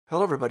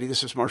Hello, everybody.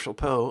 This is Marshall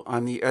Poe.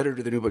 I'm the editor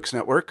of the New Books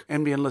Network.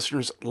 NBN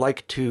listeners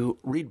like to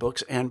read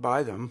books and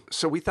buy them.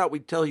 So we thought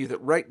we'd tell you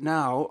that right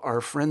now, our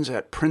friends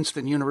at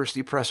Princeton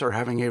University Press are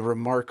having a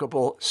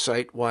remarkable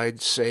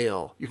site-wide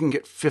sale. You can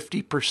get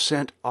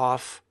 50%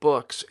 off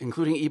books,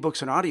 including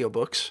ebooks and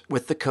audiobooks,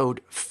 with the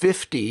code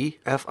 50,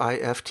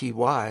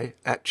 F-I-F-T-Y,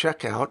 at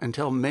checkout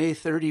until May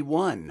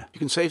 31. You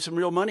can save some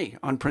real money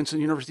on Princeton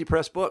University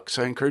Press books.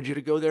 I encourage you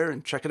to go there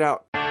and check it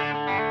out.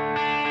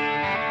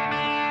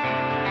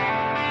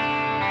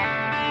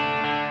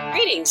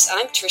 Greetings,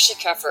 I'm Tricia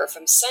Cuffer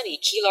from sunny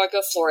Key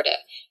Largo, Florida,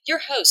 your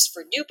host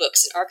for New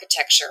Books in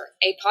Architecture,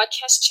 a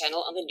podcast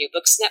channel on the New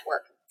Books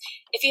Network.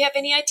 If you have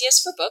any ideas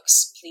for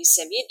books, please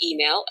send me an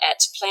email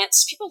at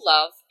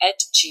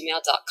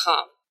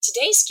plantspeoplelove@gmail.com.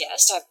 Today's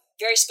guest, I have a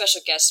very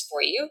special guest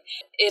for you.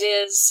 It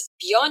is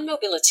Beyond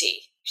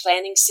Mobility,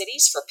 Planning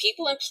Cities for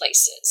People and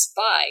Places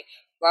by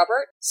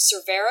Robert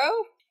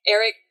Cervero.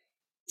 Eric,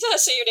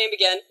 say your name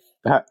again.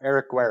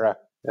 Eric Guerra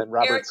and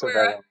Robert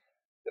Cervero.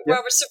 Yep.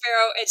 Robert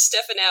Cervero and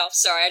Stefan Alf.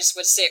 Sorry, I just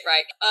want to say it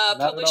right.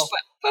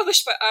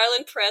 Published by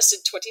Ireland Press in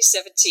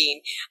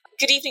 2017.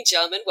 Good evening,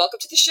 gentlemen. Welcome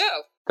to the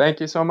show. Thank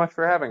you so much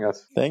for having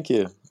us. Thank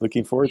you.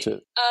 Looking forward to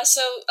it.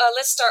 So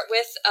let's start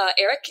with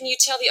Eric. Can you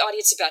tell the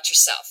audience about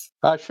yourself?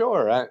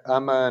 Sure.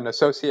 I'm an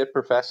associate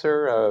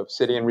professor of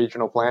city and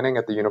regional planning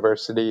at the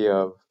University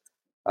of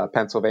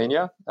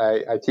Pennsylvania.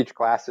 I teach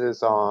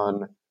classes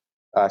on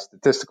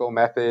statistical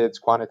methods,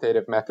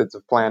 quantitative methods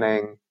of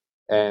planning,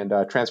 and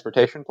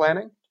transportation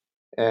planning.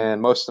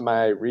 And most of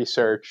my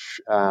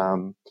research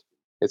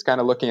is kind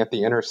of looking at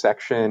the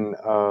intersection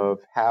of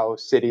how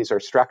cities are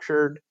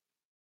structured,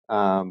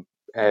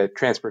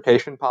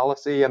 transportation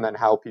policy, and then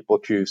how people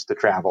choose to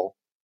travel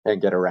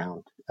and get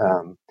around.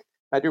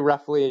 I do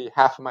roughly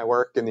half of my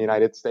work in the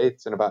United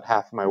States and about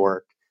half of my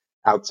work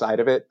outside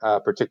of it,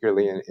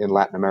 particularly in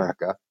Latin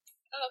America.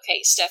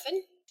 Okay,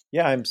 Stefan?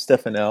 Yeah, I'm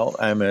Stefan L.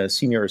 I'm a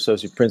senior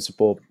associate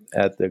principal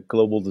at the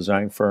global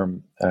design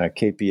firm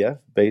KPF,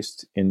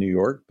 based in New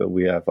York, but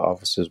we have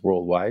offices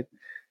worldwide.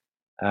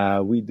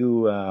 We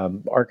do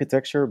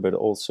architecture, but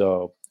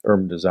also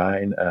urban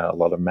design, a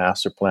lot of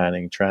master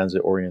planning,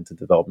 transit-oriented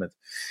development,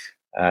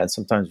 and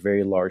sometimes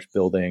very large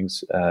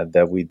buildings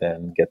that we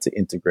then get to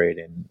integrate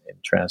in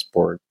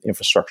transport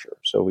infrastructure.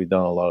 So we've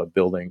done a lot of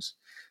buildings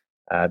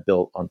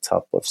built on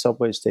top of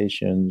subway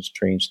stations,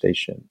 train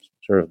stations,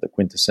 sort of the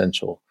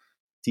quintessential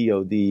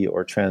TOD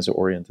or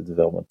transit-oriented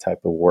development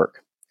type of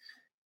work.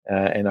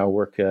 And our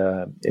work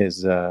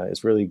is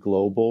really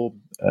global.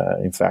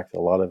 In fact, a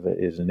lot of it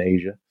is in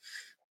Asia.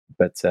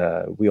 But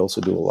we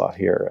also do a lot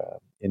here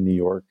in New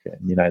York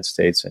and the United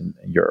States and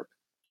Europe.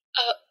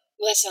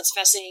 Well, that sounds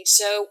fascinating.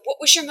 So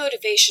what was your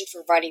motivation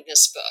for writing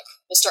this book?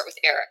 We'll start with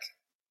Eric.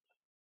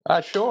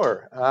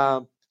 Sure.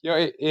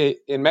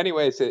 In many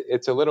ways,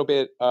 it's a little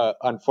bit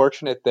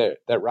unfortunate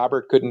that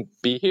Robert couldn't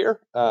be here.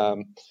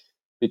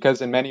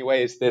 Because in many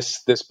ways,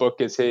 this book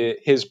is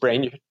his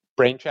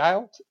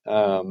brainchild,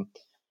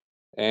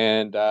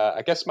 and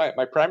I guess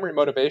my primary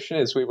motivation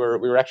is we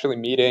were actually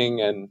meeting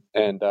and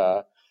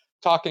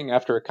talking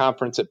after a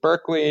conference at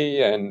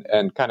Berkeley,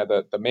 and kind of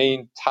the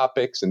main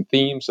topics and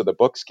themes of the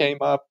books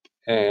came up,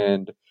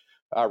 and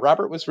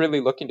Robert was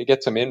really looking to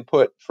get some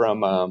input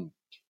from an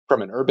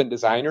urban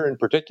designer in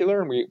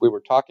particular, and we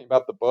were talking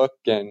about the book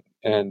and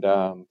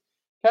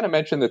kind of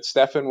mentioned that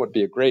Stefan would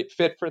be a great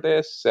fit for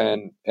this,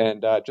 and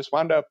just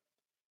wound up,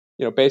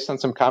 based on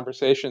some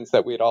conversations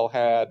that we'd all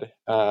had,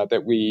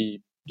 that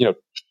we,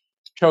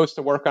 chose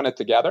to work on it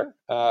together.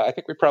 I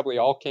think we probably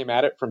all came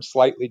at it from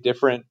slightly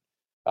different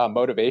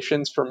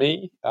motivations from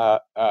each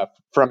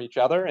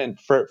other, and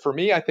for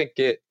me, I think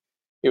it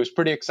was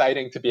pretty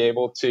exciting to be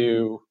able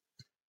to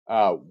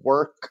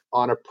work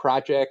on a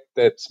project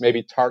that's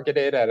maybe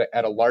targeted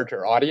at a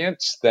larger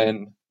audience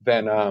than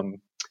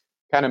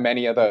kind of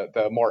many of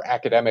the more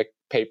academic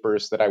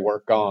papers that I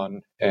work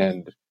on.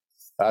 And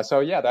so,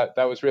 yeah,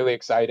 that was really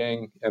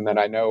exciting. And then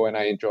I know and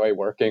I enjoy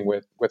working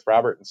with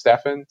Robert and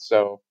Stefan.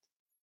 So,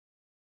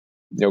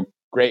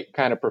 great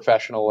kind of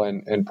professional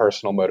and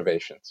personal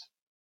motivations.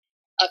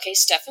 Okay,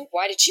 Stefan,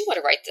 why did you want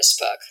to write this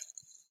book?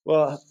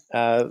 Well,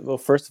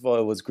 first of all,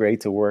 it was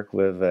great to work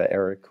with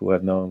Eric, who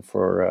I've known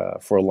for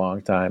a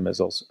long time,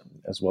 as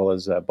well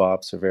as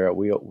Bob Cervero.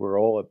 We're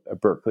all at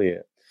Berkeley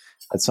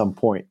at some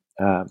point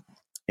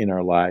in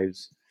our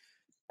lives,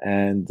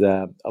 and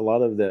a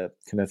lot of the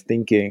kind of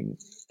thinking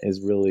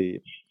is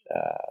really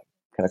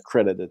kind of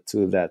credited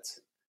to that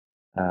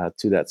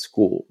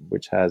school,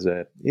 which has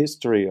a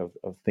history of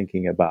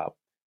thinking about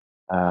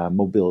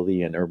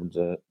mobility and urban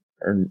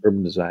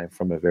design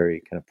from a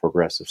very kind of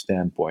progressive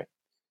standpoint.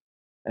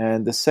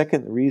 And the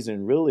second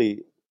reason,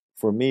 really,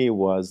 for me,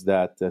 was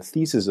that the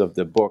thesis of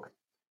the book,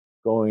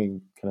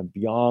 going kind of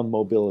beyond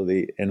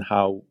mobility, and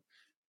how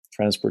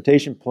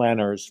transportation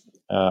planners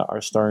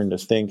are starting to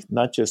think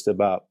not just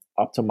about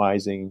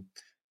optimizing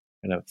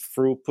kind of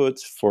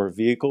throughputs for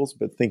vehicles,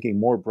 but thinking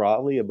more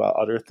broadly about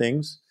other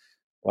things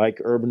like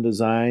urban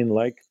design,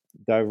 like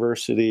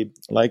diversity,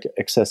 like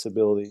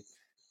accessibility,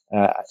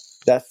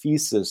 That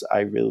thesis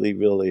I really,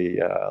 really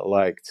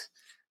liked.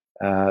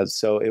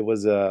 So it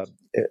was a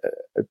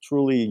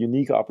truly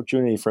unique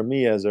opportunity for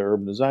me as an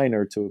urban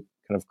designer to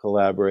kind of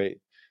collaborate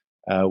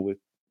with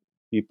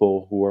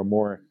people who are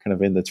more kind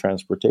of in the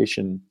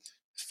transportation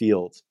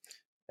field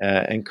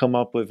and come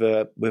up with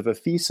a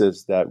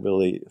thesis that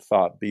really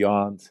thought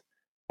beyond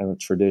kind of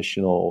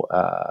traditional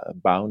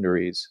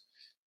boundaries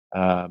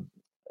and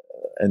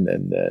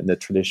the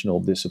traditional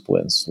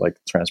disciplines like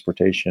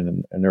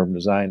transportation and urban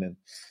design, and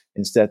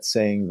instead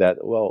saying that,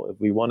 well,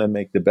 if we want to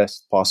make the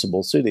best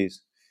possible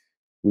cities,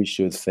 we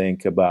should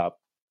think about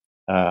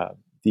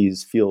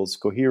these fields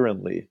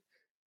coherently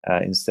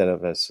instead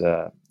of as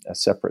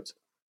separate.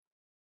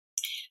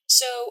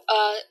 So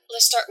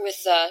let's start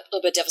with a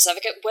little bit devil's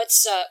advocate.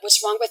 What's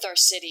wrong with our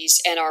cities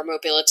and our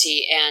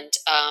mobility, and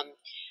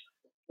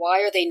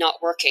why are they not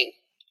working?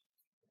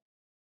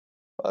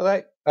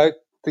 Well, I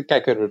think I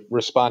could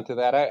respond to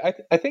that.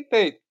 I think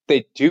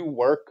they do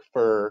work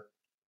for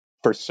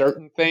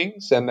certain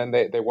things, and then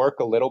they work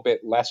a little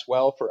bit less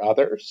well for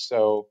others.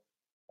 So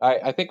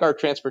I think our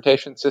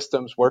transportation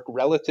systems work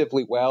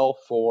relatively well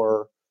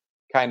for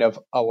kind of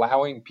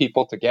allowing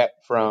people to get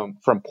from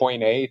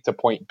point A to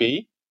point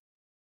B.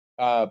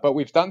 But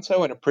we've done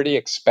so in a pretty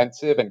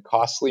expensive and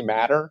costly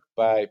manner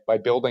by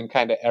building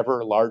kind of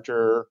ever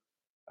larger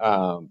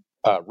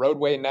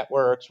roadway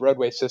networks,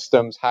 roadway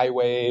systems,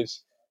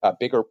 highways,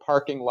 bigger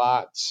parking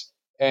lots.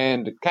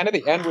 And kind of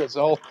the end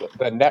result,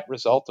 the net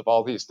result of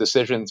all these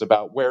decisions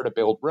about where to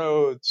build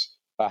roads,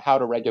 how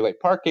to regulate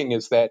parking,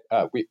 is that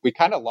we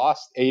kind of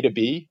lost A to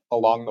B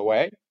along the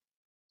way.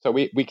 So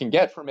we can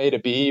get from A to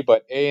B,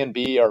 but A and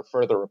B are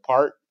further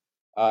apart.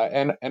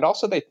 And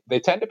also they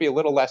tend to be a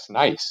little less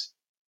nice.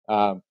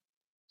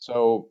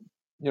 So,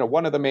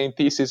 one of the main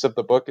theses of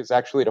the book is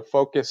actually to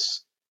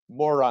focus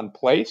more on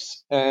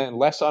place and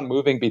less on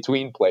moving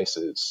between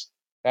places.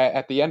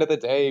 At the end of the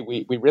day,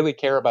 we really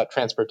care about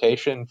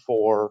transportation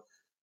for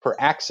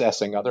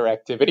accessing other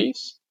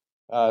activities.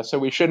 So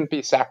we shouldn't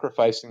be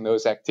sacrificing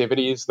those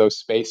activities, those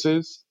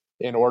spaces,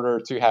 in order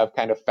to have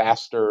kind of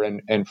faster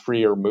and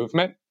freer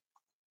movement.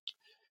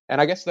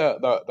 And I guess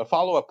the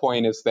follow-up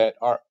point is that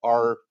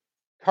our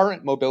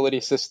current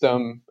mobility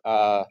system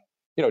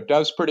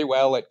does pretty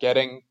well at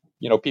getting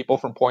people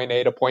from point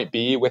A to point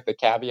B, with the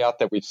caveat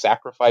that we've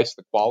sacrificed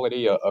the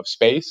quality of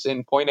space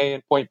in point A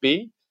and point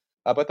B.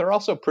 But there are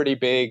also pretty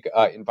big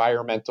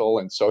environmental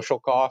and social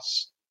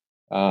costs.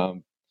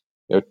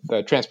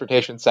 The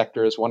transportation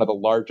sector is one of the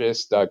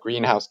largest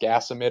greenhouse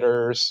gas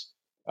emitters.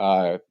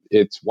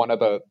 It's one of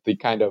the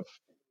kind of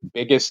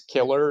biggest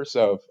killers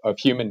of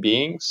human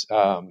beings.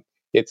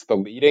 It's the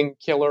leading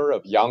killer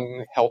of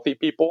young, healthy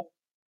people.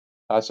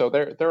 So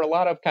there are a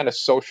lot of kind of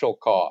social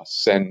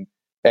costs and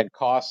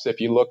costs,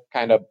 if you look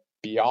kind of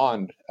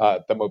beyond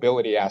the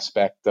mobility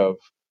aspect of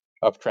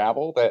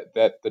travel,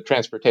 that the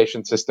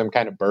transportation system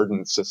kind of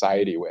burdens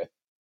society with.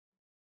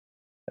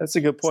 That's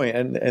a good point.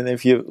 And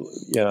if you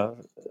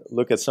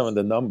look at some of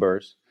the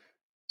numbers,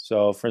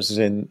 so for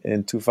instance,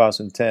 in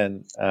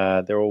 2010,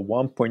 there were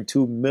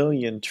 1.2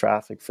 million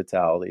traffic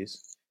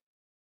fatalities.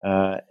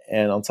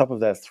 And on top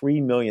of that,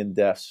 3 million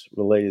deaths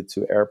related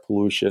to air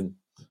pollution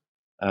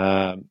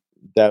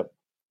that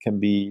can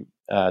be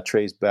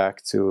traced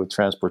back to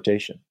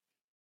transportation.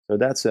 So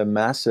that's a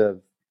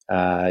massive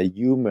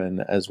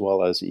human as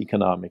well as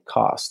economic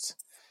cost.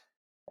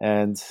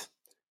 And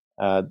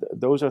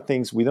those are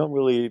things we don't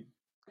really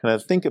kind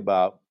of think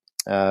about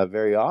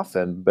very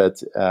often.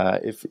 But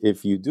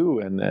if you do,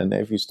 and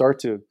if you start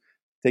to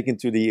take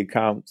into the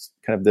account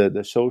kind of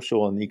the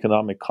social and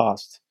economic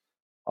cost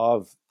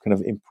of kind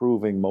of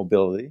improving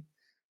mobility,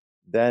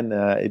 then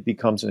it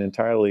becomes an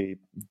entirely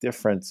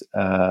different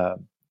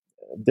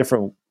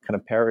kind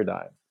of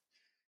paradigm.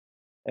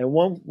 And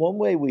one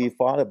way we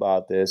thought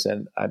about this,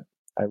 and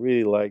I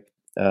really like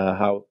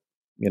how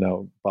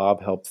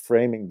Bob helped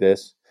framing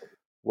this,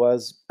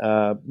 was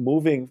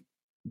moving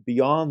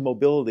beyond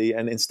mobility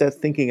and instead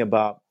thinking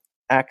about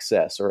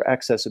access or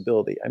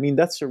accessibility. I mean,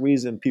 that's the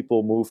reason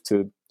people move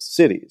to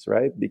cities,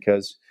 right?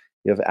 Because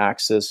you have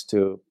access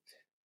to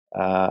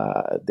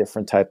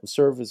different type of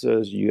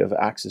services, you have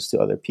access to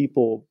other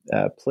people,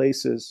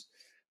 places,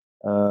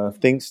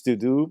 things to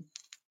do.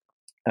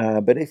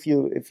 But if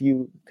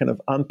you kind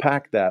of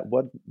unpack that,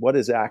 what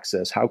is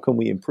access? How can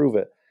we improve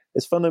it?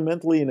 It's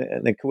fundamentally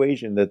an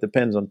equation that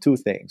depends on two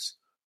things.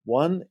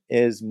 One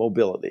is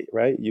mobility,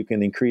 right? You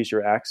can increase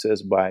your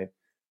access by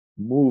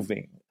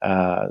moving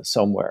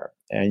somewhere,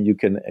 and you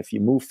can, if you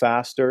move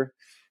faster,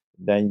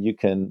 then you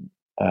can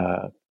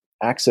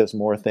access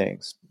more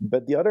things.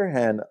 But the other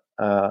hand,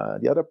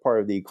 the other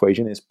part of the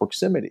equation is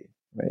proximity.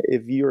 Right?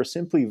 If you're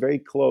simply very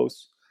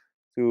close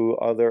to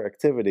other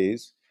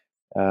activities,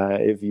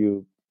 if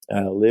you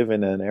live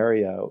in an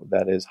area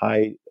that is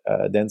high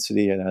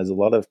density and has a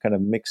lot of kind of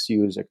mixed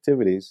use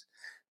activities,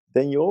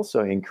 then you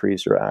also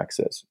increase your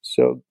access.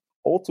 So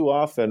all too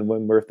often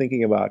when we're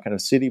thinking about kind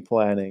of city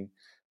planning,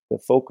 the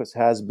focus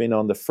has been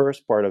on the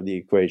first part of the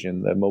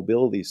equation, the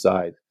mobility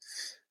side.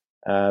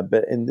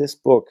 But in this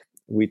book,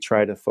 we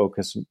try to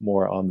focus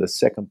more on the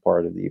second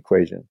part of the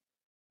equation,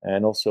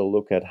 and also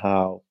look at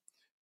how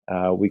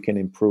we can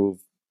improve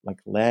like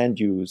land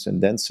use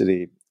and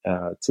density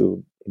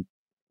to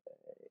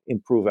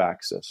improve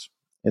access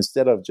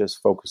instead of just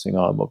focusing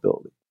on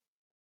mobility.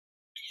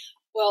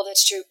 Well,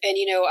 that's true. And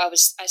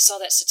I saw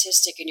that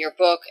statistic in your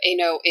book.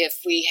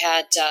 If we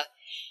had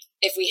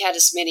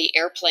as many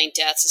airplane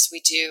deaths as we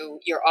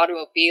do your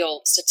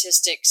automobile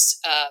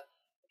statistics,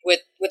 would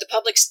the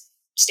public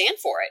stand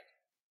for it?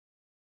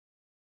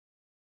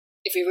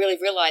 If we really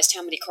realized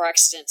how many car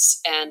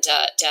accidents and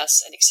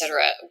deaths and et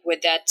cetera,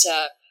 would that?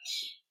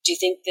 Do you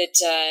think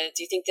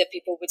that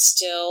people would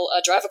still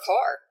drive a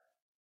car?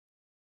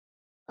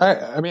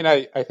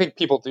 I think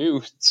people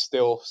do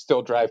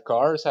still drive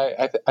cars.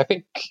 I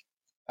think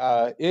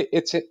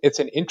it's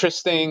an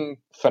interesting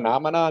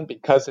phenomenon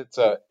because it's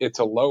a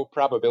low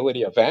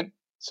probability event.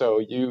 So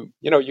you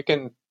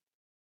can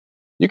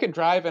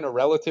drive in a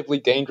relatively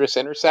dangerous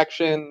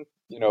intersection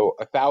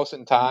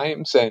 1,000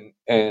 times and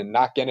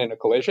not get in a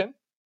collision,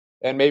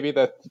 and maybe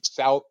the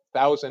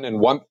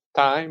 1,001th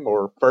time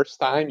or first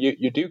time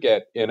you do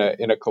get in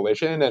a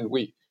collision, and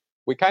we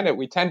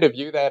tend to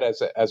view that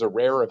as a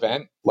rare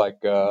event, like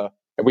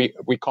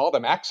we call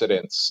them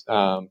accidents.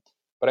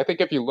 But I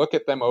think if you look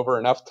at them over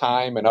enough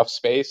time, enough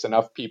space,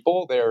 enough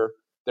people, they're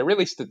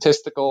really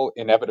statistical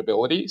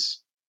inevitabilities.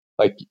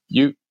 Like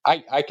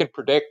I can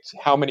predict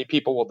how many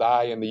people will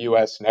die in the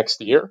U.S.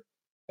 next year,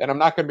 and I'm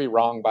not going to be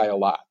wrong by a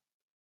lot.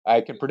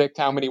 I can predict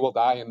how many will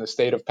die in the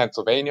state of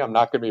Pennsylvania. I'm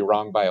not going to be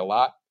wrong by a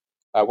lot.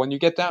 When you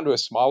get down to a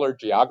smaller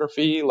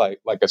geography,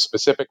 like a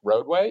specific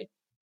roadway,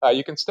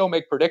 you can still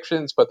make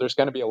predictions, but there's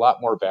going to be a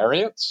lot more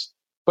variance.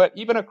 But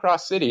even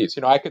across cities,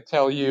 I could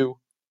tell you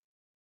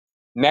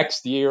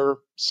next year,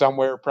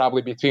 somewhere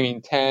probably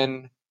between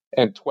 10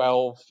 and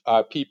 12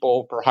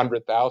 people per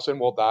 100,000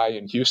 will die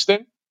in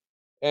Houston,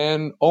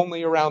 and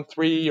only around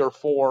 3 or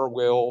 4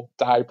 will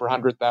die per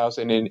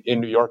 100,000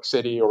 in New York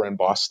City or in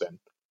Boston.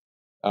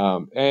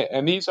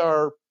 And these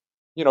are,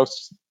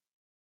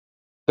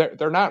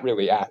 they're not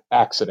really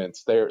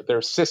accidents.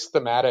 They're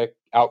systematic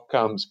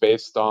outcomes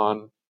based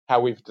on how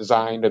we've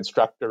designed and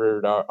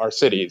structured our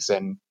cities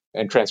and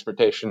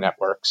transportation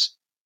networks.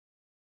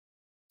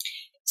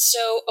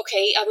 So,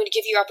 okay, I'm going to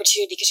give you your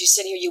opportunity because you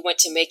said here you want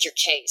to make your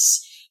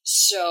case.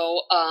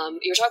 So,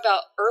 you were talking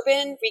about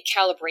urban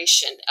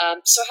recalibration.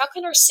 So how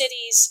can our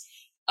cities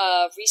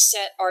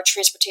reset our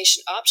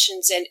transportation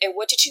options, and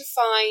what did you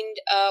find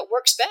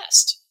works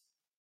best?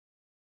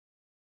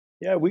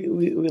 Yeah, we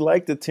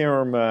like the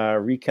term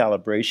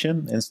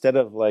recalibration instead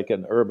of like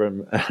an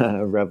urban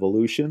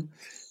revolution,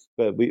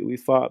 but we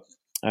thought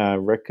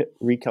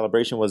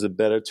recalibration was a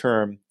better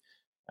term.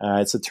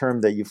 It's a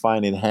term that you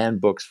find in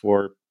handbooks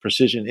for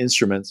precision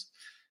instruments,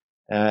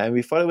 and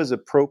we thought it was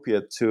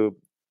appropriate to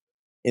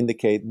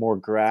indicate more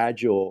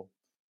gradual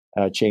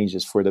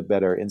changes for the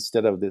better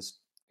instead of this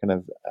kind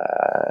of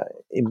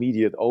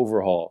immediate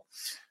overhaul.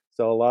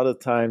 So a lot of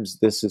times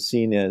this is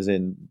seen as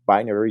in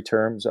binary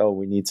terms. Oh,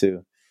 we need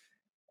to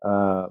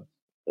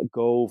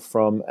go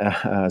from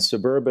a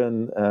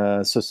suburban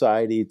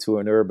society to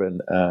an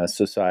urban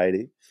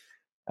society.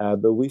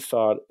 But we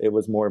thought it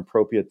was more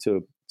appropriate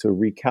to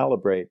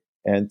recalibrate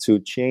and to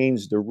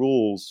change the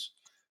rules,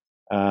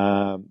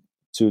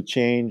 to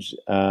change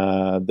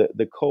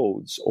the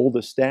codes, all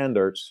the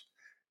standards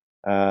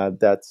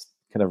that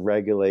kind of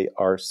regulate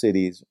our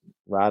cities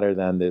rather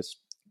than this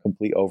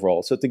complete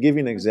overhaul. So to give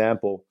you an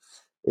example,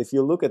 if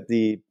you look at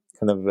the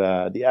kind of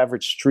the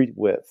average street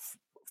width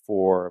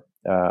for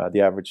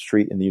the average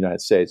street in the United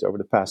States over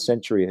the past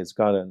century has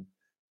gotten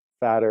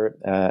fatter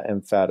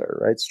and fatter,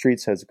 right?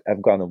 Streets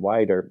have gotten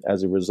wider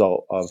as a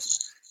result of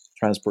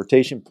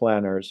transportation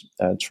planners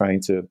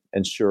trying to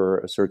ensure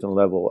a certain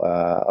level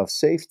of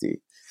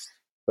safety.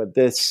 But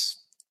this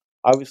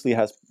obviously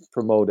has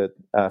promoted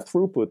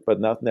throughput, but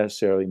not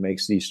necessarily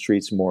makes these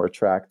streets more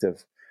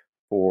attractive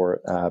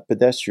for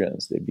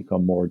pedestrians. They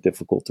become more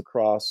difficult to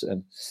cross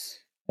and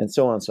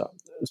so on and so on.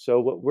 So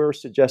what we're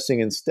suggesting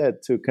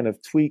instead to kind of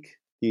tweak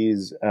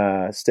these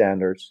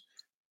standards,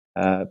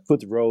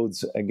 put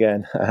roads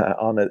again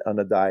on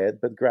a diet,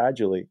 but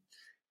gradually,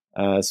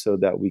 so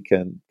that we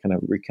can kind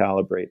of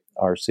recalibrate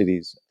our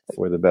cities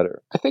for the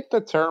better. I think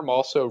the term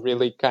also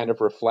really kind of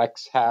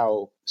reflects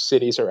how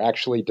cities are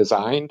actually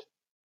designed.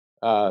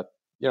 I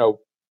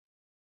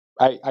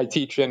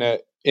teach in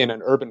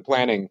an urban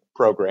planning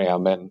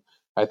program, and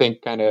I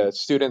think kind of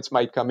students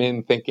might come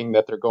in thinking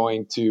that they're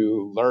going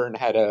to learn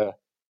how to,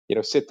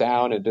 sit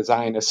down and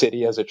design a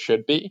city as it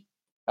should be.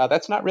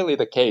 That's not really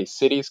the case.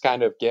 Cities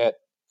kind of get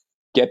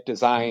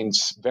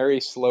designs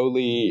very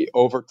slowly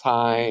over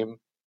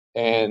time,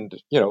 and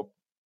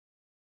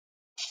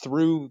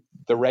through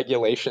the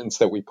regulations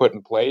that we put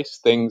in place,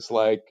 things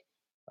like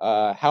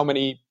how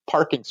many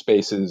parking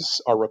spaces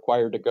are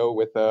required to go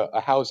with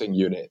a housing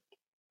unit,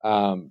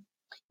 when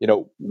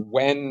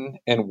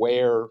and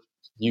where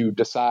you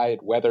decide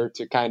whether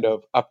to kind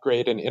of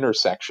upgrade an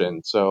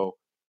intersection. So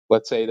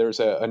let's say there's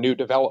a new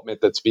development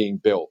that's being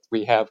built.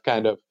 We have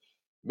kind of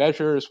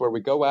measures where we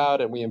go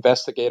out and we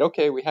investigate,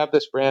 okay, we have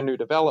this brand new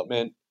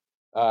development.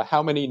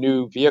 How many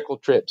new vehicle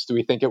trips do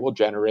we think it will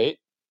generate?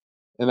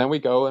 And then we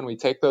go and we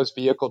take those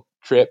vehicle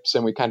trips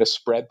and we kind of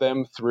spread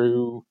them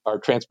through our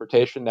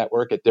transportation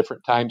network at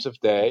different times of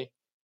day.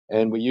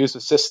 And we use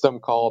a system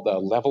called a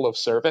level of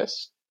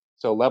service.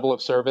 So level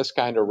of service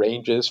kind of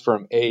ranges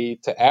from A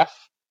to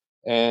F.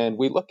 And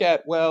we look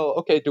at, well,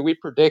 okay, do we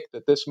predict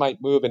that this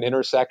might move an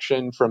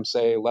intersection from,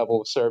 say,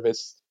 level of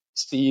service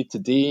C to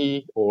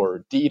D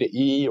or D to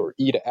E or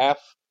E to F?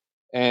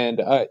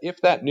 And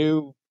if that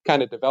new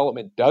kind of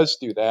development does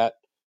do that,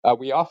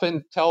 we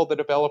often tell the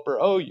developer,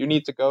 oh, you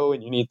need to go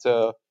and you need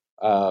to,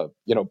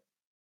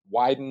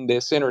 widen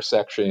this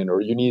intersection,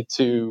 or you need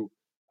to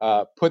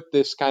put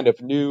this kind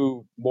of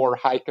new, more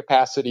high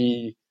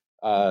capacity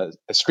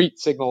street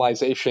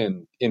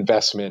signalization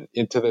investment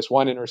into this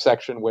one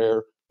intersection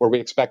where we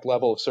expect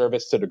level of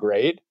service to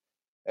degrade.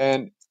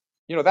 And,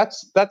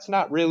 that's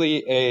not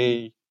really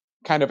a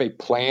kind of a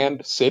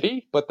planned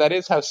city, but that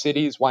is how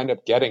cities wind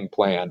up getting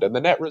planned. And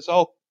the net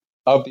result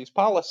of these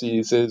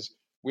policies is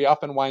we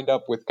often wind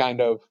up with kind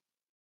of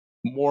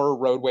more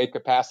roadway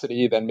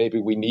capacity than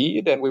maybe we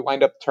need, and we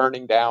wind up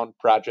turning down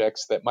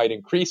projects that might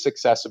increase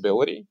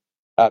accessibility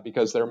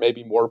because there may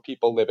be more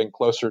people living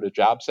closer to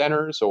job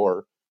centers,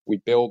 or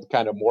we build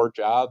kind of more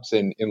jobs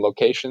in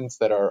locations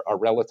that are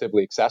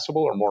relatively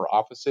accessible, or more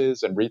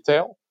offices and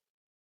retail.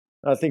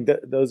 I think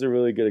that those are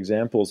really good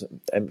examples.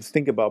 And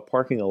think about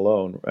parking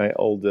alone, right?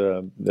 All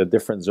the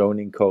different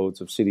zoning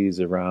codes of cities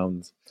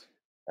around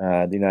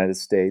the United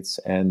States,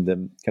 and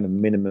the kind of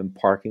minimum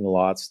parking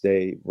lots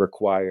they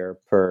require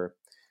per,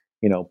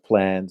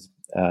 planned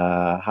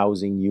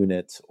housing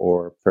unit,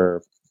 or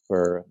per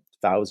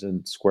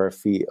 1,000 square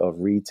feet of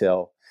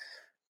retail.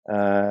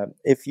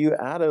 If you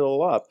add it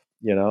all up,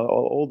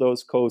 all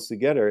those codes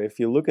together, if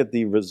you look at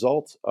the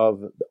result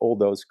of all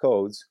those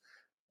codes,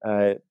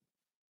 although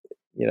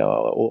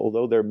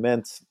they're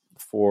meant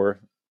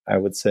for, I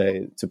would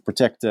say, to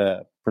protect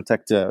the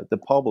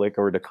public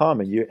or the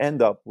common, you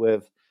end up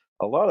with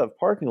a lot of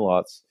parking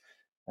lots.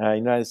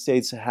 United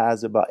States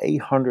has about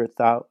 800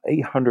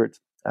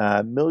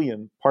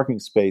 million parking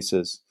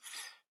spaces.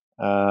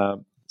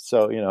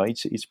 So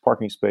each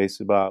parking space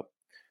about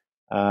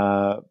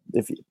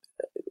if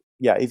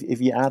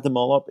you add them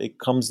all up, it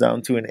comes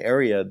down to an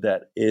area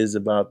that is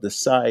about the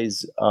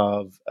size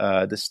of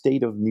the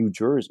state of New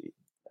Jersey.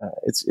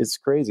 It's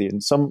crazy.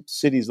 In some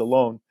cities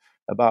alone,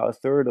 about a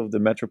third of the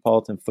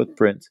metropolitan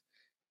footprint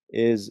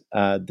is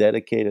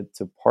dedicated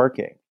to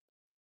parking.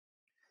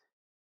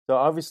 So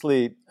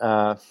obviously,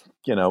 a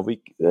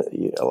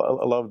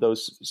lot of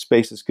those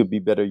spaces could be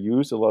better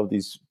used. A lot of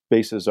these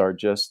spaces are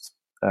just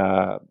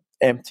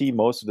empty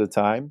most of the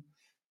time.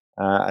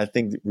 I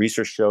think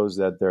research shows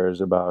that there's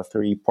about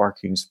 3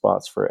 parking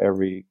spots for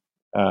every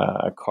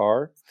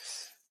car.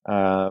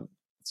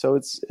 So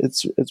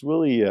it's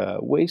really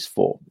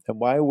wasteful. And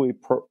why are we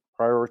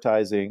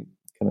prioritizing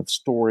kind of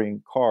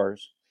storing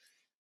cars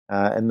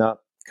and not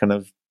kind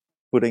of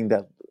putting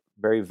that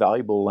very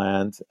valuable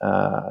land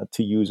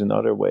to use in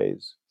other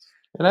ways?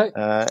 And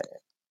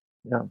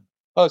yeah.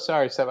 Oh,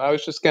 sorry, Seb. I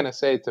was just going to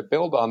say, to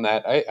build on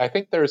that, I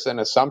think there's an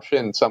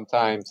assumption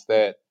sometimes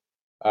that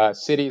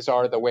cities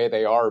are the way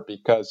they are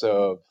because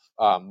of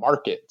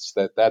markets,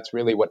 that's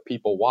really what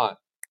people want.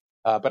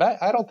 But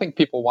I don't think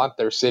people want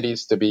their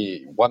cities to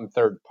be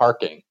 1/3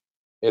 parking.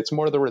 It's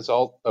more the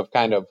result of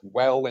kind of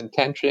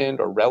well-intentioned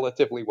or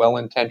relatively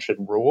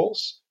well-intentioned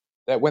rules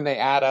that, when they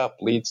add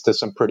up, leads to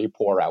some pretty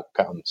poor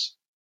outcomes.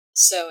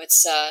 So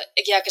it's,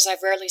 because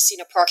I've rarely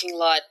seen a parking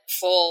lot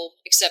full,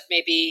 except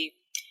maybe,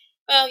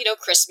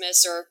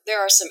 Christmas, or there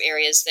are some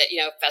areas that,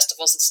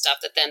 festivals and stuff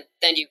that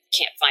then you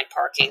can't find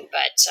parking.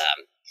 But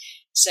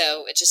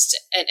so it's just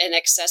an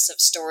excessive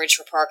storage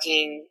for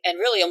parking, and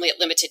really only at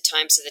limited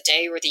times of the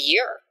day or the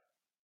year.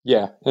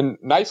 Yeah, and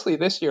nicely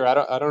this year, I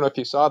don't know if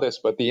you saw this,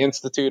 but the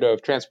Institute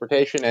of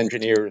Transportation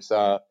Engineers,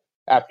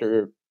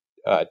 after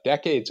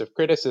decades of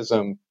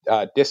criticism,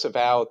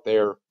 disavowed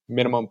their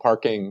minimum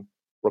parking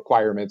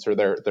requirements, or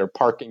their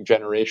parking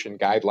generation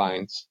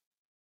guidelines.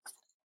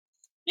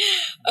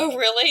 Oh,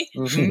 really?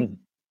 Mm-hmm.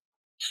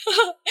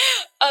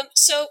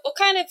 So,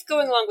 kind of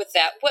going along with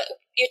that, what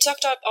you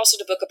talked about also in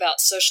the book about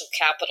social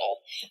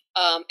capital,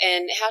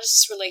 and how does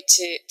this relate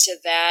to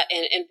that,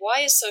 and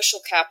why is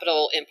social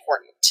capital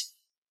important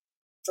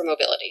for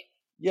mobility?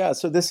 Yeah,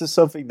 so this is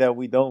something that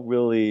we don't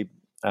really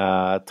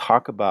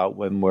talk about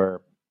when we're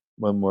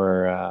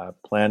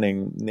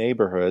planning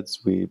neighborhoods.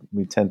 We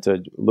tend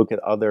to look at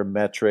other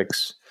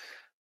metrics,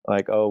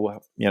 like,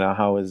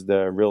 how is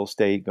the real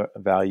estate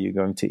value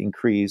going to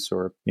increase,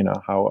 or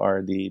how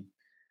are the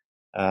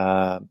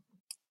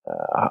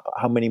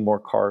how many more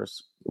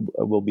cars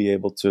will be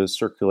able to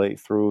circulate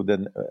through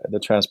the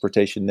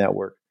transportation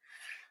network.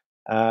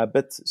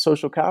 But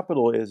social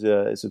capital is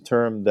a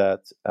term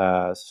that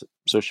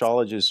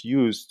sociologists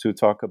use to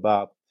talk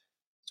about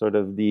sort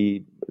of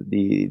the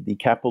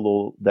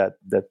capital that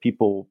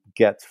people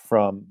get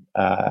from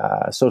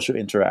social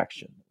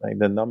interaction, like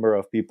the number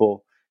of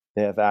people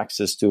They have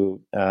access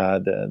to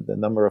the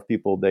number of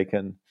people they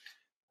can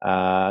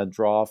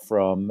draw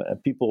from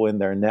people in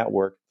their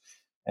network.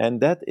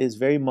 And that is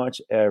very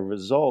much a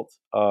result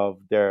of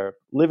their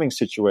living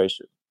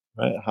situation,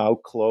 right? How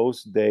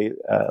close they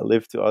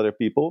live to other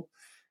people,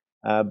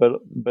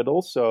 but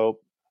also,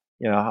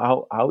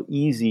 how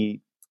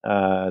easy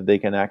they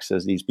can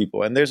access these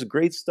people. And there's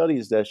great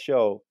studies that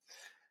show,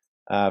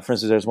 for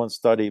instance, there's one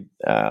study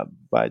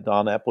by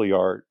Don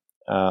Appleyard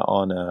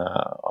on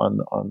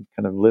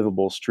kind of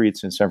livable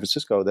streets in San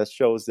Francisco that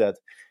shows that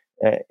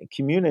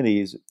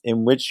communities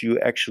in which you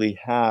actually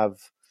have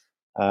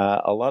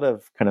a lot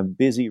of kind of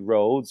busy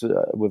roads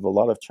with a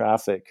lot of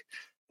traffic,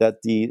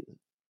 that the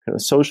kind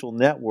of social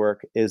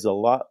network is a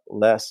lot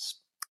less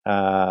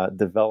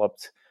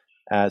developed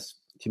as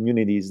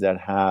communities that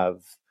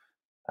have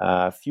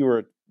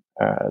fewer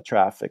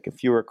traffic and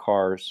fewer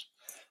cars.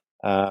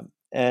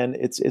 And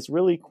it's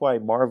really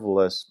quite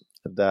marvelous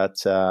that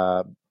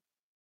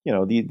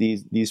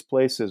these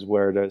places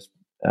where there's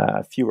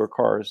fewer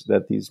cars,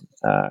 that these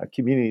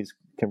communities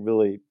can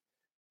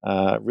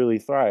really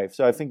thrive.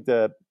 So I think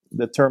the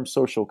term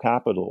social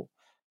capital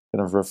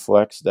kind of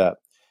reflects that.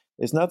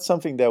 It's not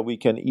something that we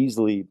can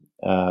easily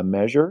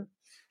measure.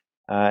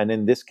 And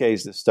in this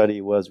case, the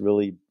study was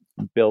really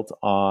built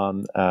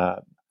on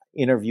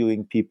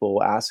interviewing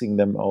people, asking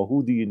them, "Oh,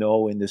 who do you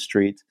know in the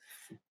street?"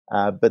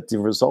 But the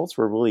results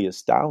were really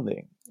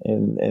astounding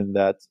in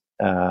that,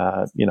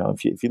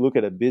 if you look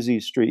at a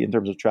busy street in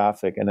terms of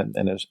traffic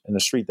and a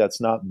street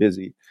that's not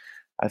busy,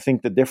 I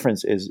think the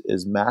difference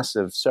is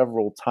massive.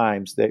 Several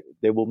times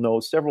they will know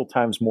several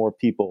times more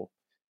people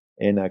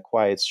in a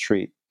quiet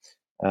street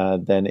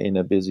than in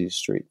a busy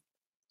street.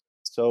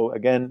 So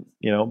again,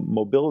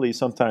 mobility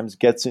sometimes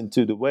gets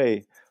into the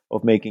way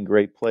of making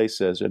great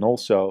places, and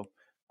also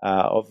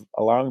of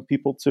allowing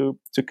people to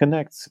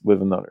connect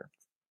with another.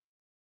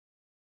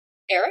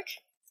 Eric?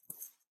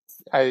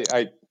 I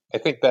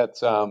think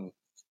that's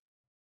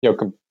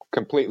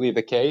completely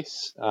the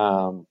case.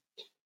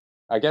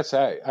 I guess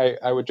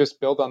I would just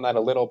build on that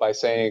a little by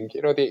saying,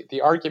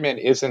 the argument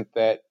isn't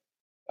that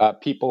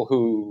people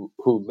who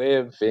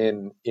live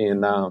in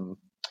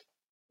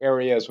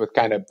areas with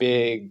kind of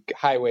big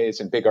highways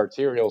and big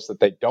arterials, that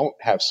they don't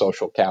have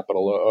social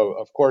capital.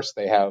 Of course,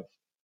 they have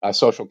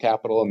social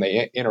capital and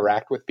they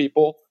interact with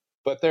people,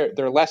 but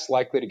they're less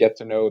likely to get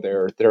to know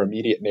their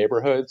immediate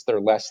neighborhoods.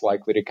 They're less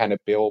likely to kind of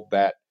build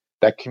that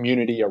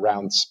community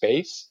around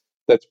space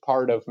that's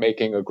part of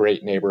making a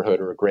great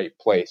neighborhood or a great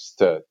place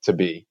to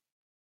be.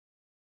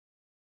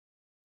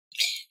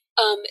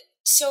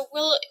 So,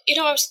 Will,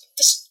 I was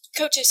just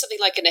go to something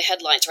like in the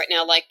headlines right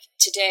now, like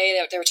today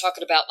they were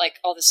talking about like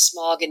all the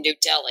smog in New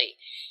Delhi.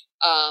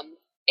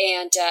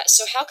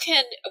 So how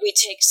can we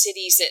take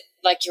cities that,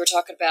 like you were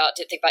talking about,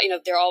 to think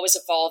about, they're always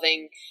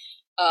evolving,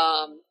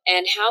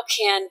 and how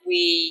can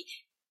we,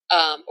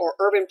 or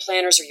urban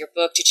planners or your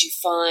book, did you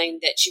find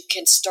that you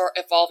can start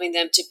evolving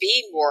them to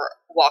be more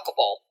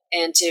walkable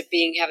and to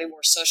having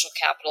more social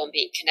capital and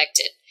being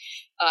connected?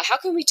 How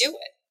can we do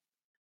it?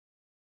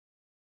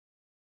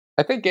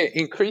 I think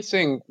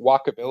increasing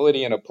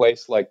walkability in a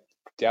place like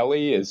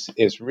Delhi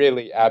is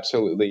really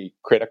absolutely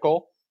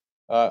critical.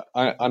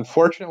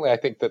 Unfortunately, I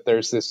think that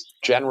there's this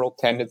general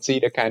tendency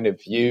to kind of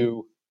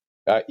view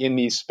in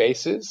these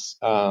spaces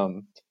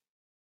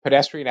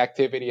pedestrian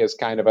activity as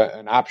kind of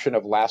an option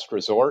of last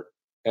resort.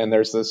 And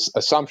there's this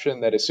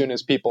assumption that as soon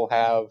as people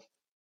have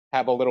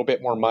a little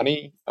bit more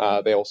money,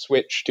 they'll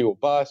switch to a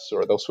bus,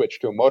 or they'll switch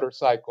to a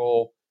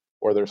motorcycle,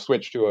 or they'll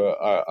switch to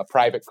a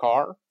private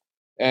car.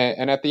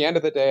 And at the end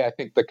of the day, I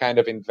think the kind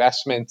of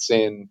investments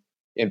in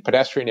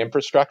pedestrian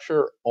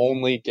infrastructure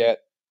only get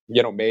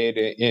made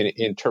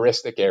in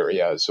touristic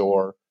areas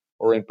or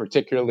in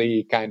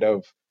particularly kind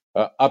of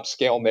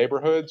upscale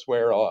neighborhoods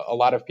where a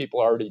lot of people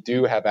already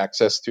do have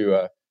access to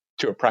a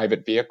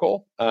private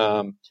vehicle.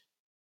 But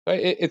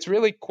it's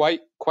really quite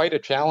a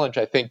challenge,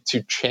 I think,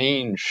 to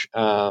change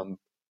the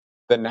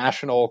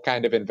national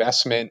kind of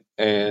investment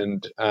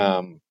and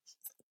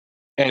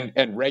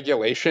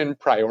regulation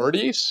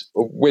priorities,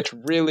 which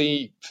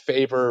really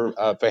favor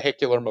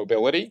vehicular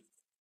mobility.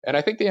 And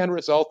I think the end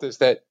result is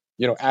that,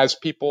 as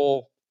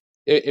people,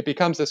 it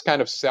becomes this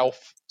kind of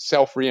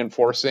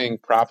self-reinforcing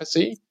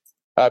prophecy,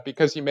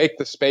 because you make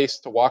the space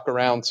to walk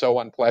around so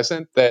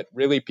unpleasant that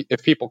really,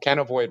 if people can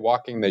avoid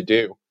walking, they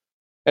do.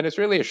 And it's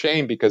really a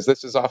shame, because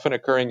this is often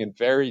occurring in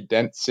very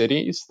dense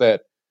cities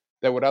that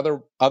would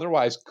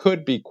otherwise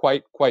could be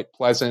quite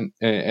pleasant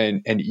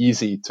and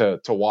easy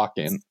to walk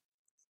in.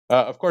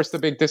 Of course, the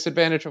big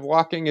disadvantage of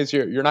walking is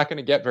you're not going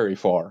to get very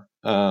far.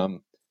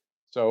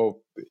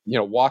 So,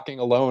 walking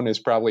alone is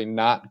probably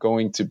not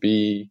going to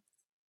be,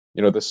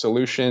 the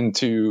solution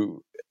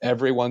to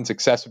everyone's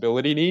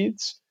accessibility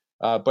needs.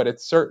 But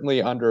it's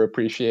certainly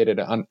underappreciated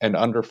and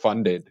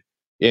underfunded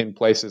in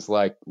places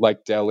like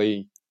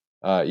Delhi,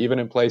 even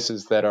in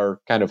places that are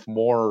kind of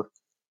more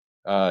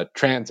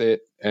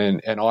transit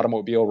and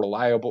automobile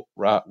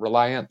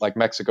reliant, like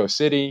Mexico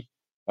City.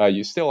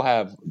 You still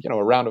have,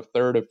 around a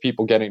third of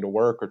people getting to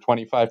work, or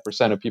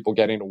 25% of people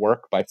getting to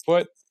work by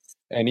foot.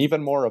 and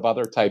even more of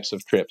other types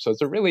of trips. So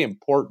it's a really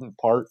important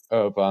part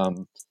of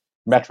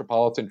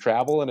metropolitan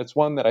travel, and it's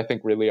one that I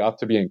think really ought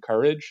to be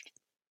encouraged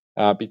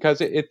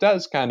because it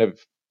does kind of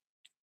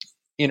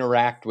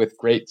interact with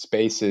great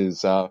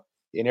spaces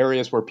in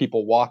areas where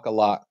people walk a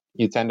lot.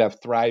 You tend to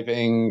have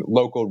thriving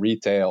local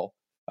retail.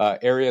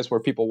 Areas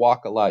where people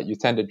walk a lot, you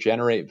tend to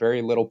generate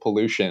very little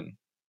pollution.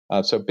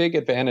 So big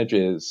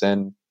advantages,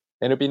 and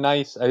it'd be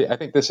nice. I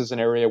think this is an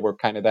area where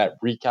kind of that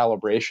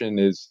recalibration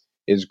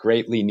is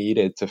greatly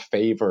needed to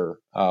favor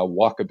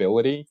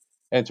walkability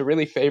and to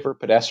really favor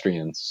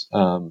pedestrians.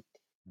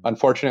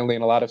 Unfortunately,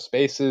 in a lot of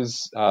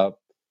spaces,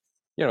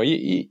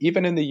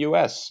 even in the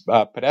U.S.,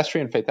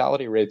 pedestrian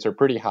fatality rates are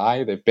pretty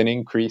high. They've been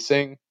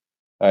increasing,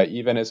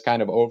 even as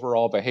kind of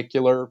overall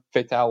vehicular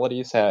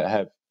fatalities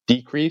have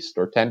decreased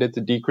or tended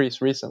to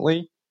decrease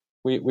recently.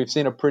 We've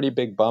seen a pretty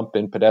big bump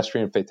in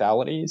pedestrian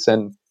fatalities,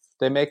 and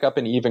they make up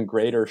an even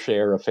greater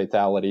share of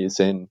fatalities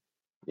in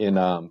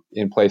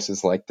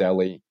places like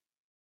Delhi.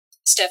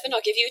 Stefan,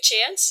 I'll give you a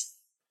chance.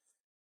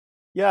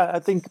 Yeah, I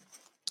think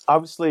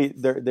obviously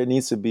there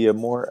needs to be a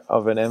more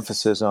of an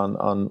emphasis on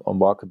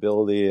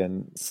walkability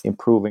and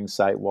improving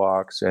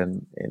sidewalks,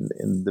 and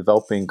in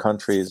developing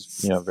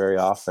countries, very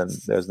often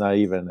there's not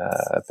even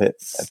a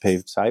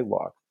paved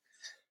sidewalk.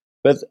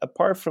 But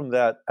apart from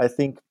that, I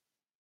think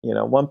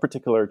one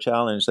particular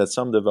challenge that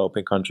some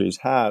developing countries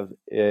have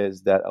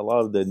is that a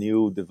lot of the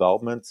new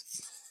development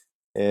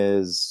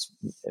is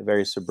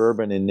very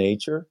suburban in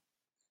nature,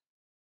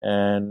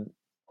 and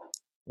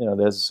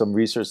there's some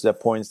research that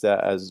points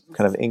that as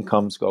kind of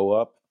incomes go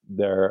up,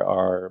 there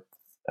are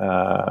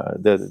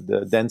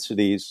the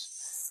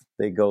densities,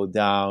 they go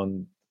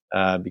down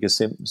because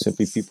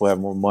simply people have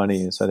more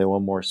money, and so they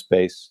want more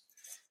space,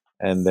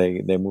 and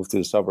they move to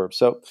the suburbs.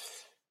 So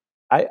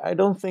I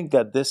don't think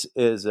that this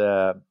is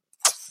a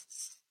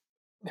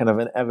kind of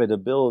an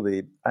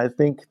inevitability. I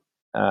think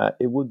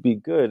it would be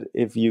good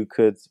if you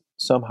could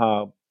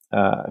somehow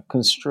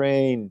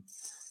constrain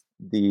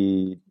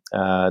the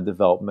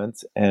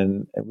development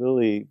and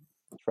really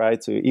try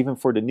to, even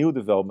for the new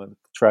development,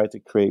 try to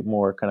create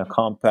more kind of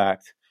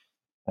compact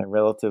and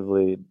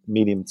relatively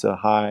medium to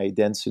high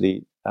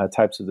density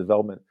types of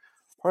development,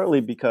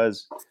 partly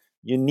because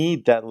you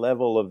need that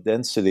level of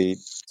density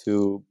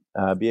to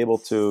be able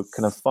to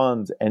kind of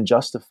fund and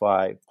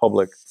justify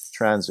public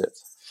transit.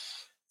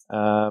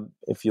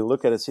 If you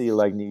look at a city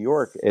like New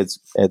York,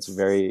 it's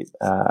very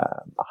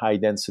high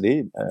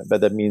density,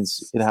 but that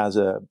means it has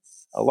a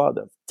lot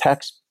of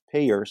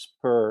taxpayers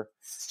per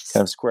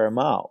kind of square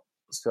mile,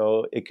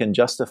 so it can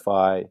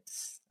justify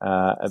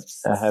a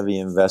heavy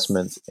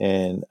investment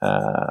in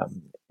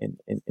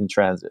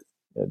transit.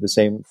 The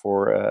same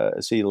for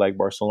a city like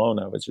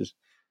Barcelona, which is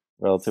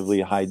relatively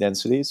high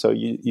density. So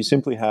you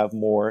simply have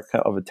more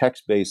kind of a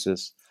tax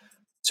basis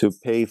to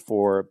pay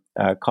for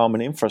common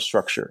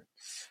infrastructure.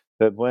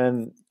 But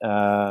when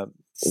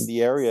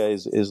the area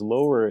is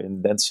lower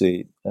in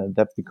density,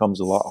 that becomes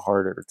a lot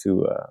harder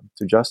to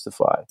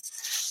justify.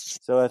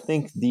 So I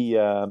think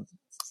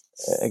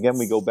again,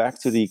 we go back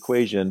to the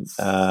equation.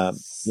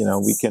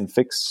 We can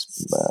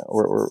fix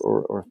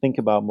or think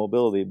about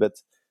mobility,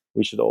 but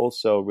we should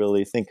also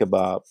really think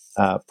about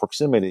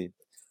proximity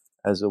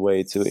as a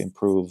way to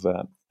improve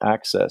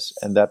access,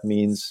 and that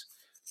means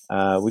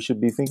we should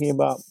be thinking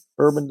about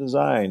urban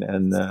design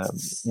and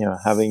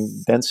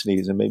having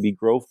densities and maybe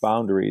growth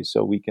boundaries,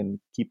 so we can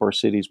keep our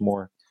cities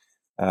more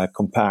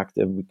compact,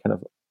 and we kind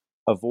of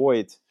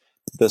avoid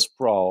the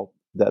sprawl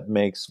that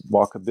makes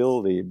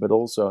walkability, but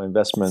also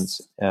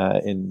investments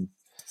in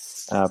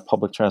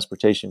public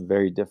transportation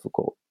very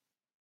difficult.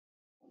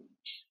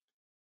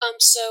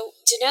 So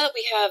now that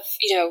we have,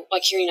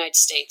 like here in the United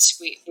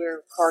States,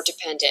 we're car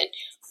dependent.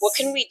 What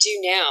can we do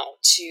now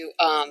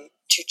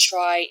to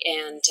try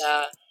and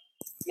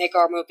make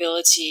our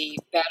mobility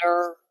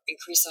better,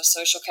 increase our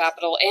social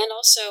capital, and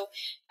also,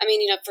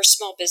 for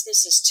small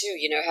businesses too,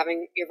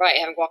 having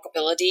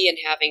walkability and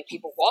having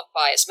people walk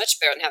by is much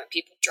better than having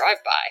people drive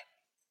by.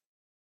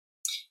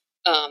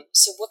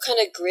 So what kind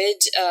of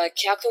grid,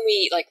 how can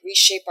we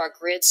reshape our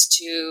grids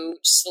to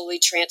slowly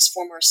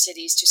transform our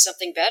cities to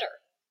something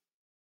better?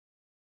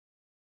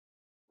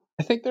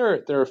 I think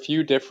there are a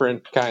few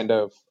different kind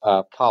of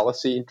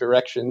policy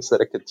directions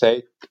that it could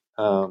take.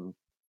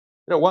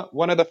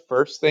 One of the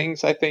first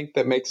things I think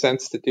that makes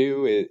sense to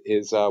do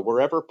is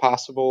wherever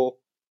possible,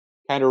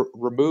 kind of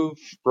remove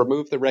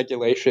the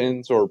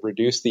regulations or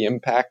reduce the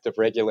impact of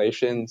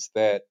regulations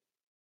that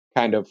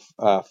kind of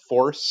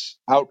force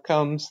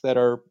outcomes that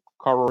are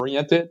car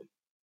oriented.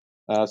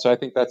 So I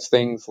think that's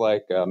things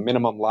like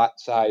minimum lot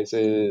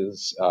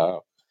sizes,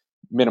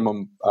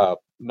 minimum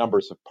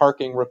numbers of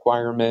parking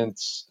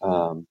requirements.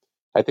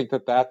 I think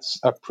that's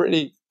a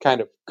pretty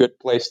kind of good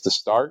place to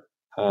start.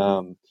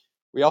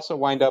 We also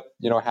wind up,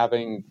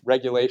 having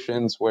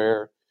regulations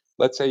where,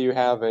 let's say you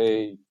have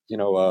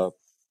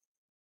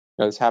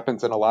this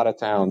happens in a lot of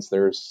towns.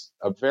 There's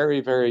a very,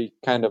 very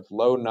kind of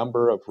low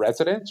number of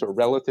residents, or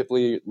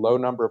relatively low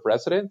number of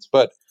residents,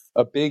 but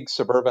a big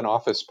suburban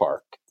office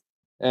park.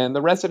 And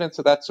the residents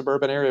of that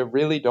suburban area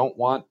really don't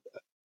want,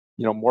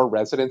 more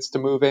residents to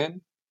move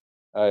in.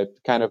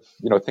 Kind of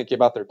thinking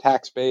about their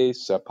tax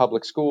base,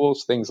 public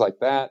schools, things like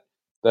that.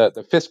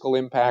 The fiscal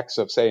impacts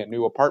of, say, a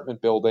new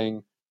apartment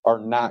building are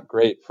not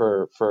great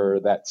for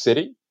that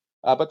city,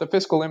 but the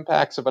fiscal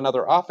impacts of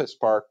another office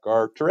park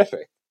are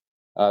terrific.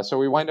 So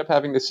we wind up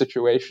having the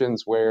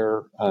situations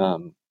where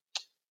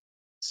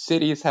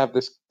cities have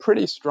this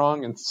pretty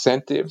strong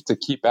incentive to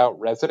keep out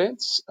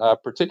residents,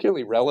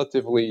 particularly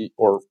relatively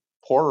or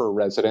poorer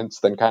residents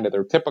than kind of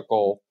their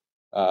typical,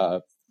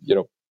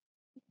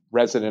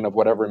 resident of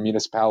whatever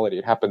municipality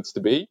it happens to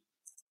be.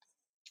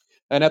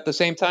 And at the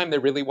same time, they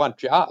really want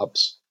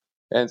jobs.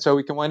 And so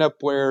we can wind up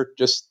where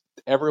just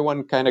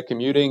everyone kind of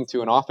commuting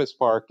to an office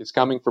park is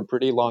coming from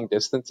pretty long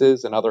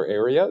distances in other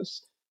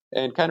areas,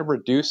 and kind of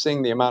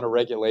reducing the amount of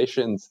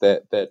regulations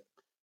that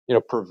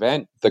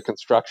prevent the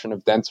construction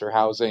of denser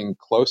housing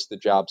close to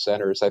job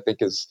centers, I think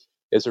is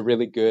a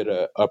really good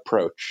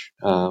approach.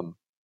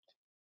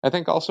 I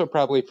think also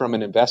probably from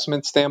an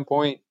investment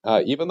standpoint,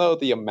 even though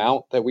the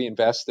amount that we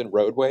invest in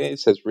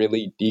roadways has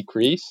really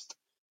decreased,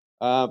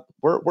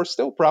 we're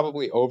still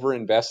probably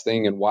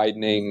over-investing in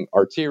widening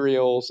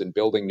arterials and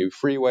building new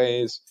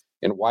freeways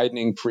and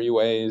widening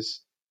freeways.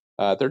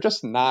 They're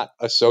just not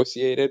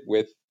associated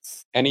with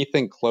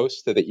anything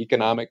close to the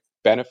economic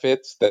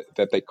benefits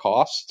that they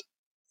cost.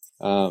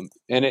 And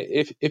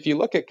if you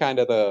look at kind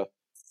of the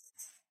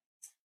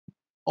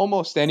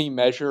almost any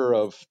measure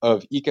of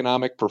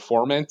economic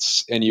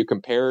performance and you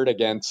compare it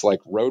against like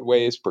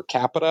roadways per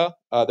capita,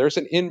 there's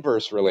an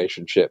inverse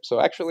relationship.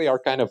 So actually our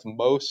kind of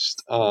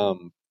most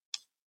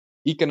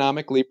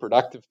economically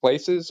productive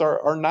places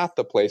are not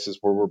the places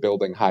where we're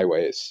building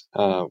highways,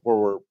 where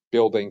we're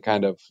building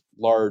kind of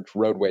large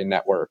roadway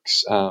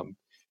networks. And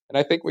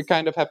I think we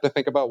kind of have to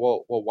think about,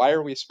 well, why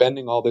are we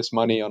spending all this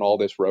money on all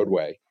this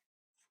roadway?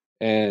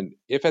 And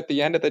if at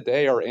the end of the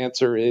day, our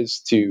answer is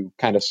to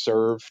kind of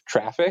serve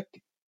traffic,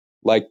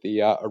 like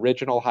the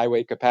original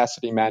highway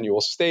capacity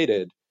manual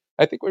stated,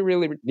 I think we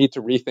really need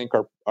to rethink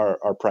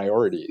our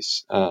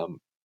priorities.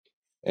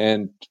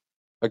 And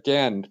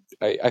again,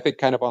 I think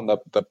kind of on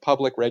the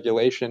public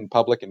regulation,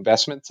 public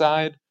investment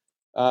side,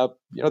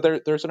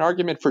 there's an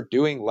argument for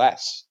doing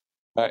less.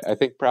 I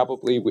think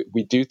probably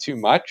we do too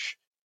much,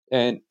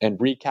 and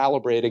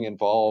recalibrating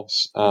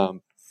involves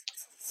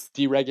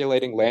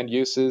deregulating land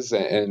uses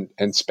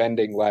and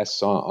spending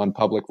less on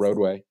public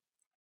roadway.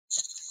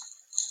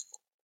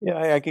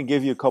 Yeah, I can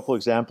give you a couple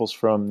examples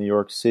from New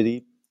York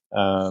City.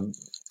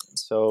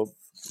 So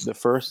the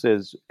first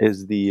is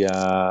the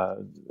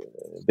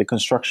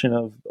construction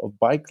of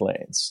bike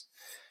lanes.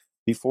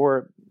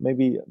 Before,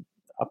 maybe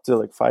up to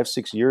like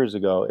 5-6 years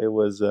ago, it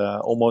was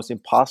almost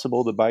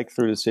impossible to bike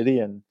through the city,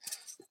 and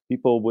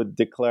people would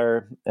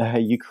declare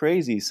you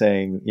crazy,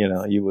 saying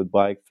you would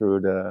bike through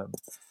the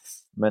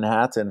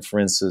Manhattan, for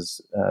instance,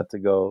 to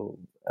go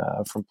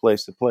from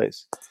place to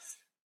place.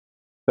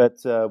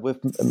 But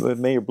with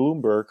Mayor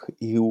Bloomberg,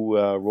 who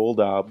rolled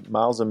out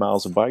miles and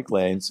miles of bike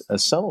lanes,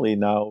 suddenly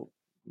now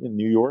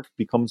New York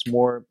becomes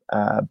more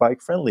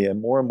bike friendly,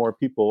 and more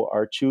people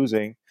are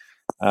choosing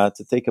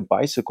to take a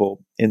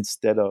bicycle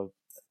instead of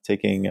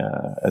taking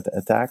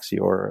a taxi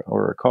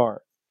or a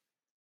car.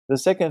 The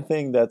second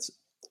thing that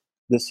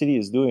the city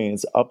is doing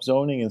is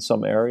upzoning in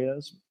some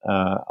areas,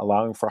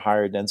 allowing for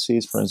higher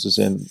densities, for instance,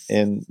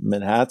 in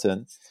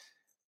Manhattan.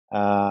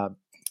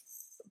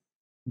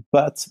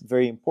 But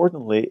very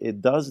importantly, it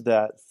does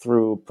that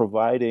through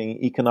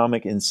providing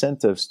economic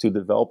incentives to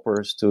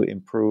developers to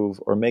improve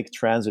or make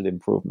transit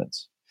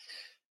improvements.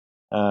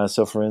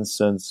 So, for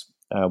instance,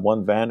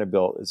 One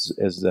Vanderbilt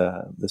is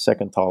the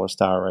second tallest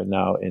tower right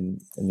now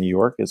in New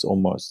York. It's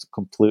almost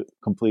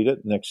completed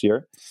next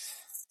year.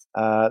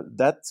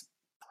 That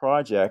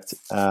project,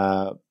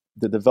 the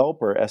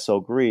developer SL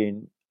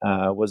Green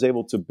was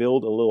able to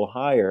build a little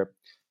higher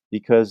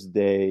because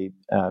they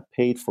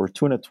paid for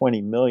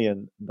 $220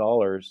 million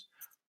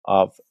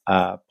of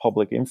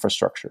public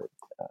infrastructure.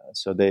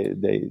 So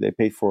they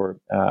paid for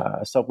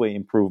subway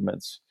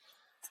improvements.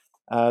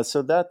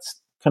 So that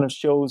kind of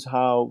shows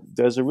how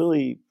there's a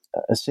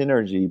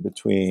synergy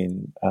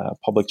between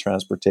public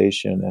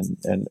transportation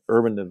and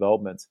urban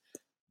development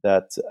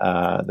that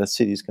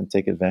cities can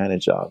take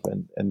advantage of.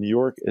 And New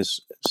York is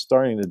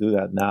starting to do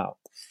that now.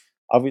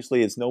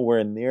 Obviously, it's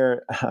nowhere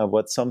near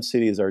what some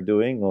cities are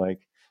doing,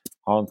 like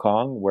Hong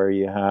Kong, where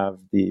you have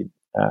the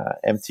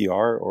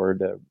MTR, or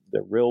the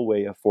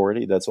Railway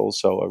Authority, that's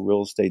also a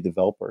real estate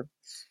developer,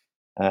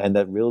 and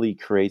that really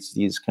creates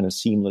these kind of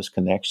seamless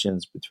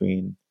connections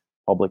between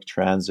public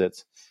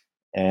transit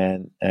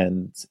and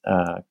kind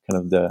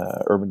of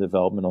the urban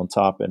development on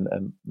top.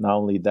 And not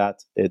only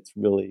that, it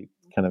really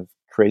kind of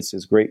creates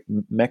this great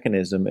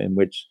mechanism in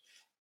which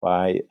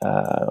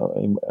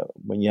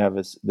when you have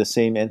the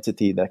same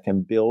entity that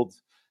can build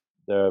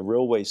the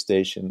railway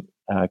station,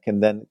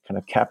 can then kind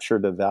of capture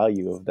the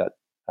value of that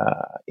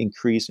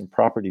increase in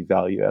property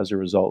value as a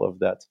result of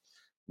that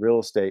real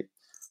estate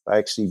by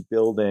actually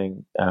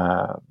building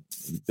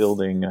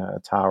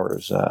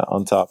towers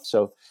on top.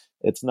 So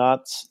it's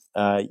not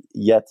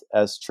yet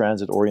as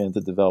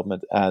transit-oriented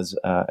development as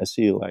a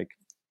city like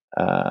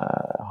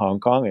Hong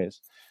Kong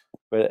is,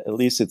 but at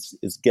least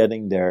it's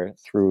getting there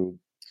through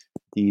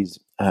these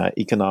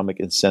economic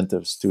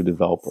incentives to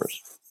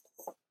developers.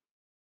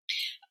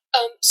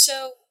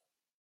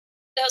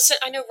 So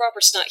I know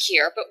Robert's not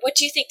here, but what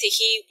do you think that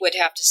he would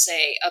have to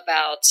say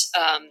about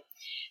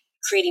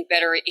creating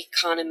better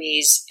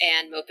economies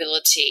and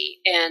mobility,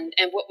 and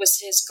what was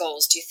his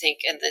goals, do you think,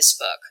 in this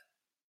book?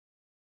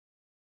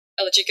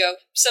 I'll let you go.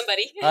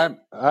 Somebody.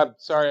 I'm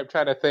sorry. I'm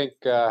trying to think.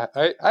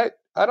 I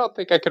don't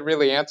think I could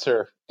really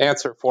answer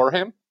for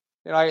him.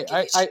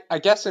 I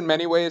guess in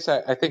many ways,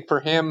 I think for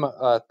him,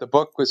 the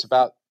book was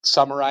about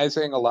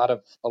summarizing a lot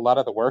of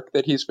the work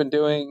that he's been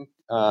doing,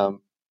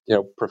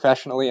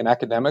 professionally and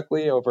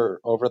academically over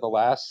the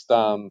last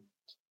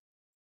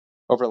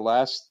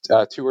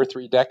 2 or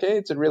 3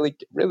 decades, and really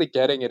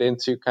getting it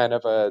into kind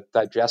of a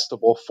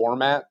digestible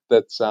format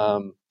that's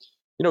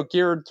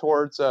geared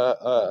towards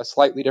a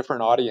slightly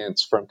different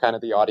audience from kind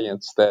of the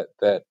audience that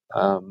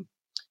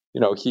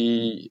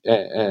he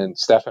and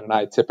Stefan and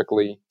I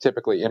typically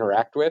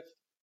interact with.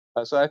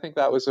 So I think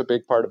that was a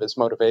big part of his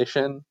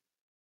motivation.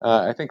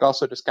 I think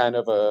also just kind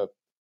of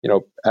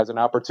as an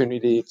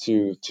opportunity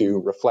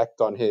to reflect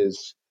on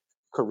his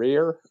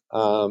career,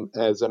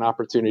 as an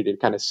opportunity to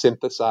kind of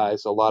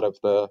synthesize a lot of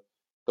the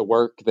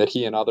work that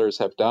he and others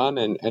have done,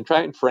 and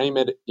try and frame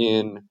it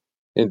in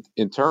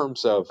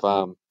terms of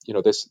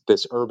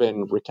this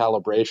urban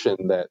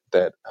recalibration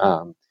that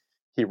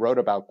he wrote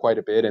about quite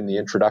a bit in the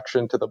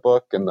introduction to the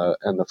book and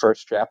the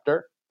first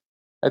chapter.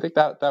 I think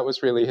that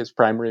was really his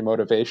primary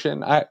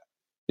motivation.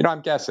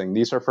 I'm guessing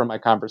these are from my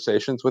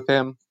conversations with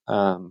him.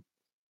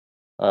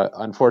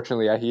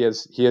 Unfortunately, he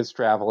is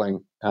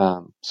traveling.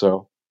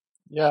 So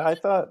yeah, I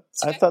thought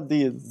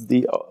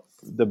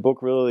the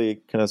book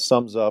really kind of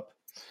sums up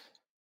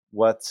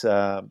what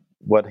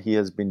he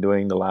has been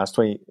doing the last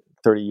 20,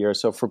 30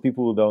 years. So for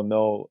people who don't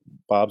know,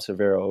 Bob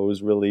Cervero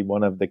was really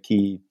one of the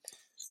key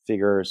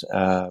figures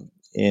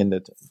in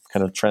the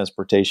kind of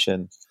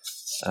transportation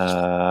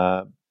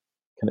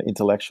kind of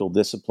intellectual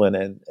discipline,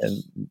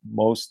 and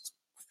most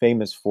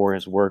famous for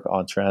his work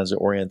on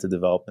transit-oriented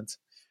development.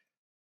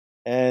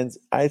 And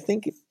I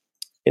think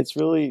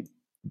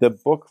the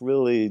book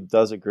really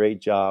does a great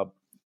job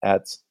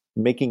at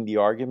making the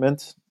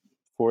argument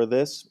for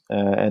this,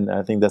 and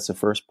I think that's the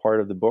first part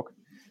of the book.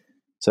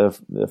 So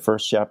the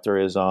first chapter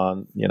is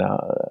on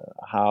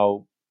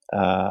how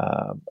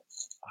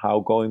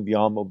going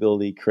beyond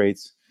mobility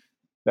creates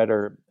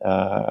better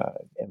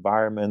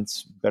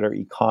environments, better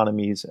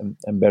economies,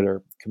 and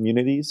better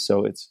communities.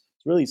 So it's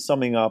really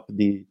summing up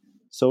the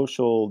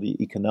social, the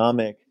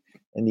economic,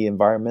 and the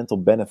environmental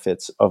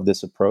benefits of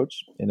this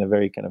approach in a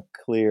very kind of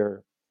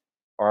clear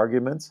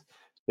argument.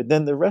 But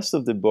then the rest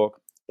of the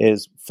book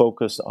is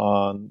focused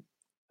on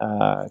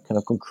kind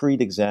of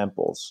concrete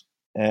examples,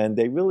 and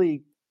they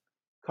really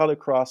cut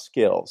across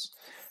scales.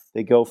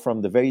 They go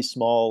from the very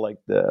small, like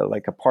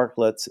a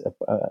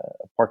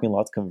parking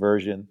lot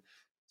conversion,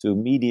 to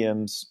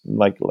mediums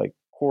like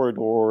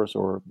corridors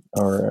or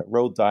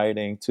road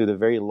dieting, to the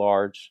very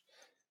large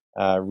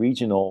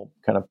regional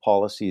kind of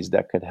policies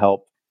that could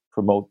help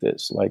promote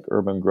this, like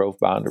urban growth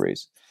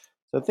boundaries.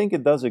 So I think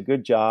it does a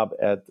good job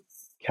at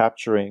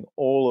capturing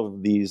all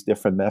of these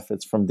different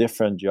methods from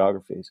different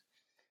geographies.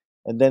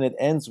 And then it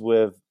ends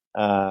with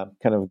kind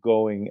of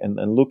going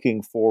and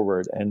looking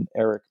forward. And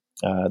Eric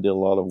did a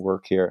lot of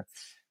work here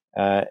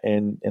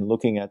in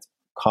looking at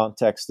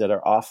contexts that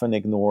are often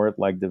ignored,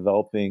 like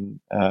developing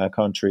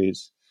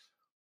countries,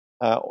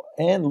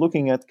 and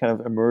looking at kind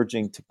of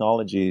emerging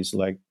technologies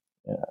like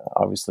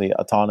obviously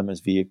autonomous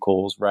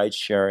vehicles, ride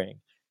sharing,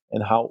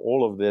 and how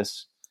all of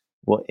this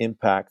will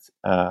impact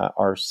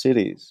our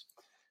cities.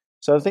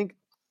 So I think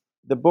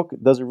the book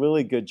does a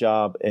really good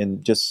job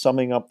in just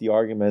summing up the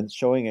argument,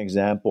 showing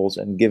examples,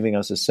 and giving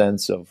us a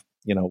sense of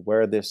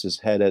where this is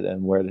headed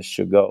and where this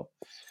should go.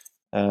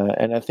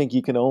 And I think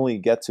you can only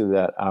get to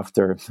that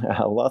after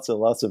lots and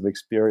lots of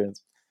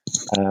experience.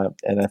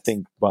 And I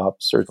think Bob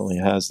certainly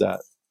has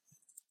that.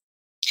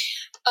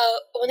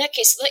 Well, in that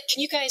case,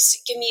 can you guys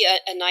give me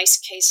a nice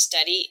case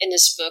study in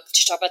this book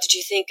to talk about? Did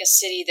you think a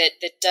city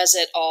that does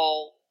it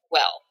all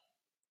well?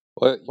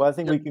 Well, I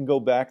think we can go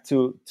back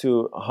to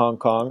Hong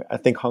Kong. I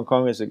think Hong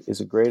Kong is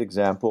a great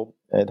example.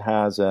 It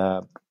has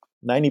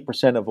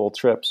 90% of all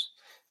trips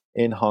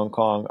in Hong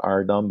Kong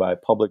are done by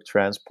public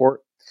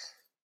transport,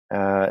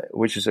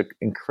 which is an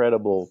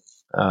incredible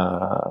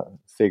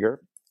figure.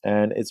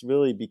 And it's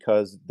really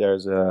because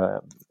there's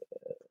a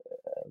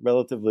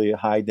relatively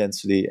high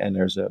density and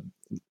there's a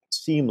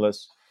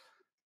seamless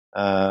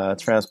public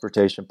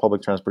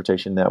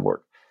transportation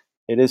network.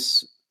 It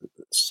is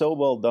so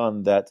well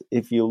done that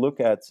if you look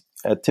at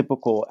a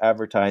typical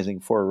advertising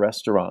for a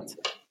restaurant,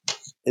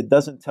 it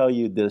doesn't tell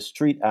you the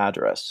street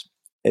address.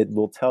 It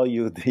will tell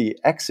you the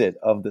exit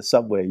of the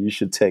subway you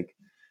should take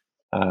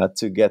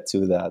to get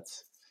to that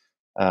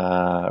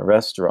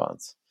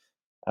restaurant.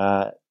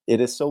 It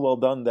is so well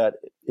done that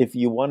if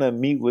you want to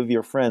meet with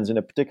your friends in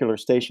a particular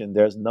station,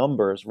 there's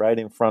numbers right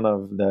in front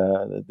of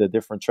the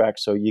different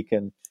tracks, so you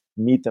can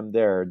meet them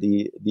there.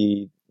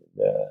 The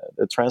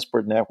the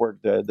transport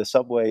network. The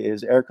subway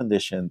is air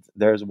conditioned.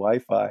 There's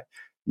Wi-Fi.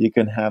 You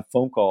can have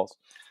phone calls.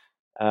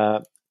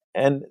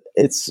 And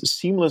it's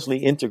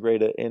seamlessly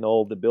integrated in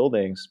all the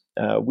buildings.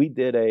 We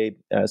did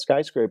a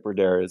skyscraper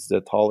there. It's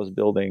the tallest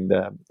building,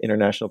 the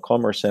International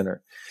Commerce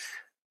Center.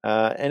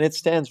 And it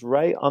stands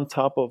right on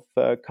top of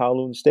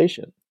Kowloon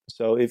Station.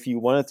 So if you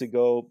wanted to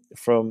go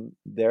from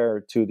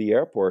there to the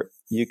airport,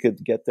 you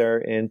could get there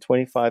in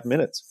 25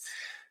 minutes.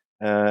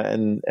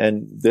 And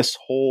this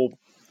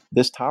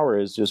tower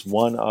is just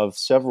one of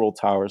several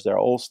towers. They're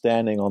all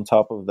standing on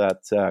top of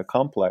that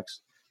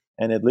complex.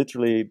 And it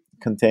literally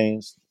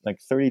contains like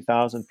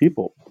 30,000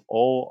 people,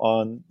 all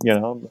on,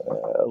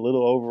 a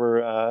little over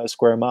a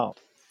square mile.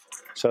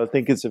 So I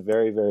think it's a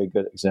very, very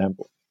good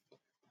example.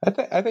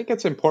 I think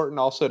it's important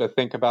also to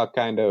think about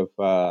kind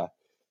of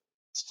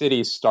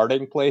city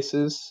starting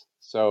places.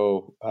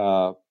 So,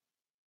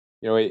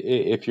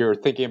 if you're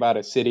thinking about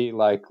a city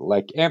like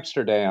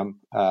Amsterdam,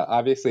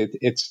 obviously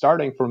it's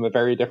starting from a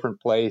very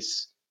different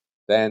place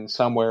than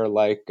somewhere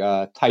like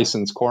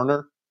Tyson's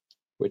Corner,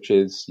 which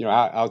is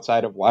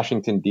outside of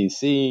Washington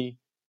D.C.,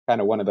 kind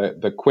of one of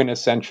the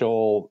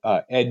quintessential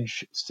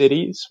edge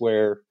cities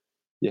where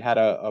you had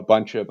a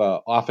bunch of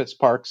office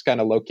parks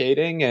kind of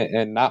locating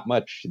and not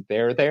much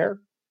there.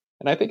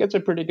 And I think it's a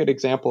pretty good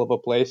example of a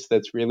place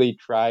that's really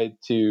tried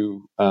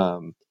to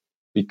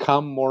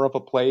become more of a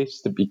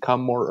place, to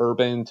become more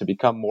urban, to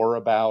become more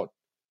about,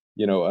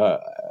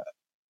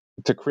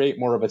 to create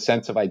more of a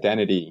sense of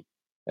identity.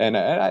 And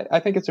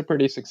I think it's a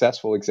pretty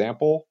successful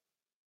example.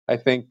 I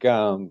think,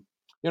 an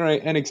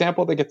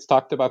example that gets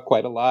talked about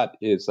quite a lot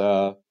is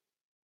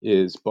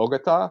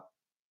Bogota.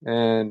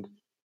 And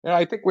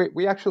I think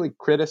we actually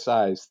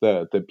criticize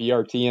the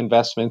BRT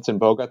investments in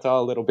Bogota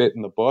a little bit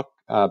in the book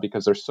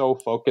because they're so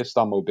focused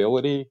on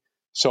mobility,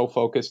 so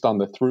focused on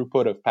the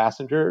throughput of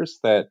passengers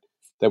that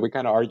we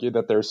kind of argue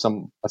that there's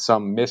some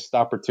missed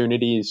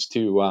opportunities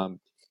to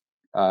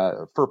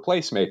for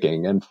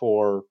placemaking and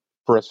for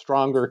a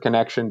stronger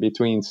connection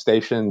between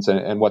stations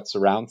and what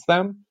surrounds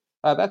them.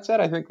 That said,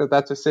 I think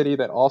that's a city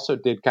that also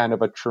did kind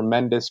of a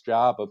tremendous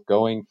job of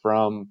going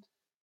from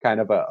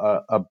kind of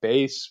a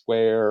base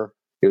where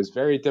it was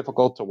very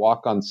difficult to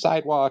walk on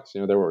sidewalks.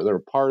 There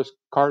were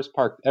cars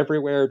parked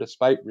everywhere,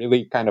 despite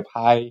really kind of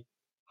high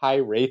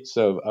rates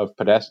of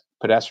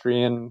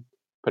pedestrians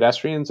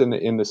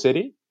in the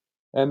city.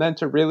 And then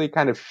to really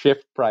kind of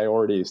shift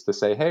priorities to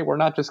say, hey, we're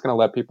not just going to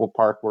let people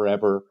park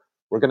wherever.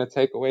 We're going to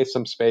take away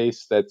some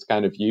space that's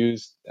kind of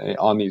used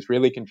on these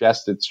really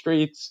congested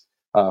streets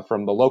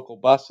from the local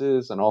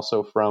buses and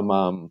also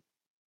from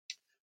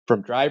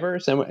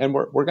drivers, and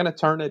we're going to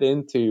turn it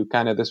into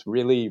kind of this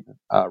really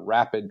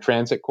rapid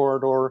transit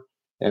corridor,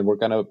 and we're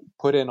going to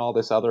put in all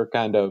this other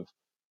kind of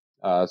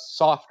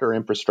softer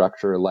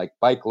infrastructure like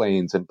bike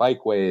lanes and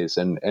bikeways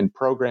and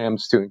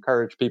programs to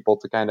encourage people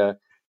to kind of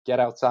get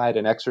outside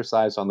and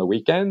exercise on the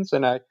weekends.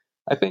 And I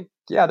think,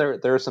 there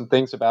are some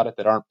things about it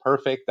that aren't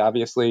perfect.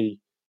 Obviously,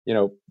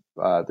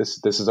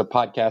 this is a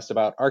podcast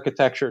about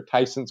architecture.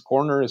 Tyson's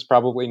Corner is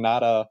probably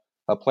not a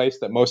place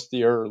that most of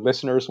your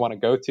listeners want to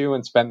go to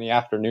and spend the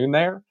afternoon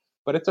there.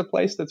 But it's a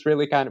place that's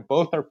really kind of,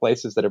 both are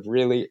places that have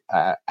really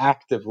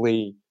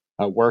actively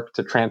worked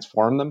to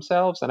transform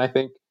themselves. And I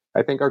think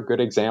are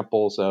good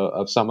examples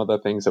of some of the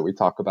things that we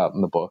talk about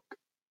in the book.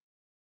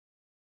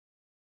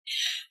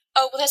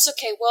 Oh, well, that's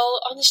okay.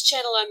 Well, on this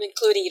channel, I'm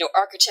including,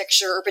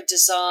 architecture, urban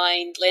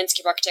design,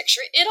 landscape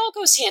architecture. It all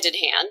goes hand in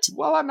hand.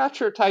 Well, I'm not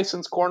sure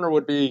Tyson's Corner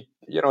would be,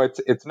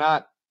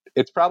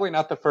 it's probably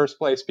not the first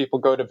place people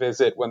go to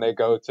visit when they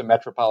go to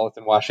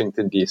metropolitan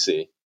Washington,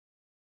 D.C.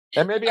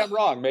 And maybe I'm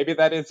wrong. Maybe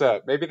that is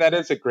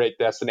a great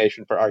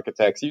destination for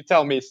architects. You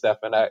tell me,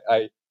 Stefan.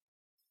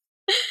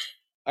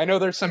 I know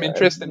there's some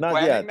interest in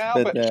planning yet, now,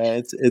 but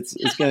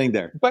it's getting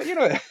there. But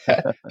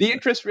the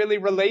interest really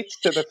relates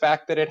to the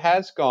fact that it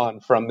has gone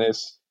from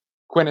this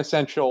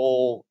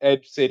quintessential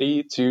edge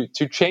city to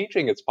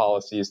changing its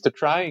policies, to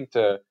trying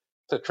to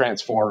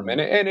transform.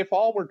 And if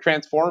all we're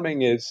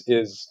transforming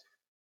is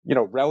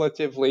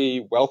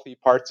relatively wealthy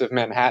parts of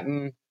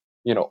Manhattan,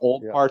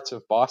 old parts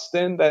of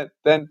Boston,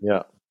 then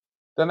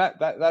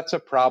that's a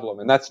problem,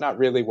 and that's not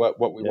really what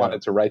we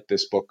wanted to write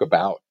this book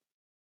about.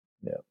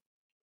 Yeah.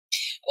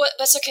 Well,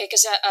 that's okay,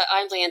 because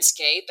I'm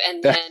landscape,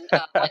 and then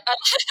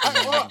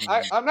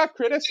I'm not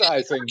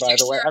criticizing, by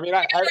the way. I mean,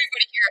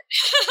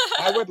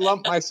 I would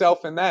lump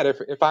myself in that.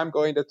 If I'm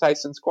going to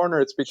Tyson's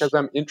Corner, it's because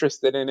I'm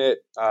interested in it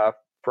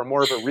from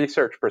more of a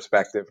research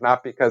perspective,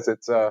 not because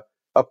it's a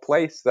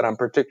place that I'm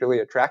particularly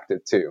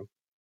attracted to.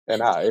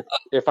 And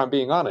if I'm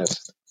being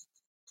honest.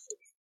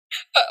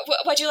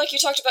 I do like you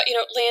talked about,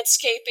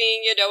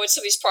 landscaping, in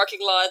some of these parking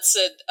lots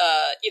and,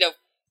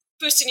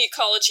 boosting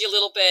ecology a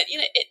little bit.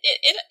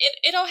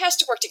 It all has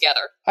to work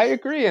together. I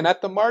agree. And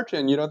at the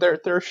margin, there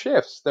are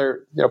shifts.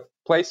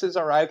 Places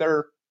are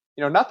either,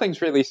 nothing's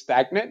really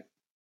stagnant.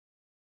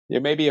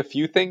 Maybe a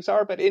few things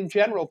are, but in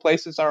general,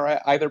 places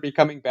are either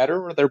becoming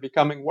better or they're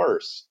becoming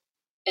worse.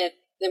 And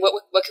then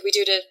what can we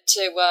do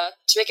to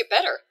make it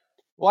better?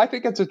 Well, I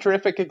think it's a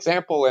terrific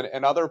example,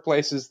 and other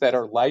places that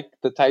are like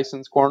the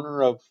Tyson's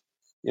Corner of,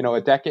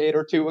 a decade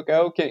or two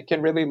ago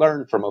can really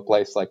learn from a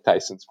place like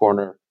Tyson's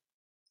Corner.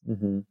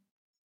 Mm-hmm. Mm-hmm.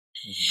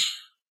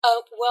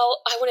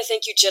 Well, I want to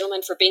thank you,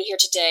 gentlemen, for being here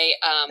today.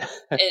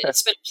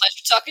 It's been a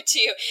pleasure talking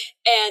to you,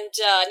 and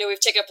I know we've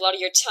taken up a lot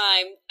of your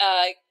time.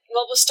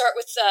 Well, we'll start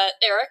with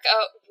Eric.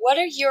 What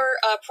are your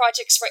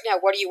projects right now?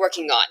 What are you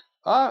working on?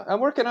 I'm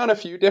working on a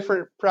few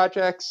different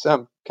projects.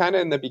 I'm kind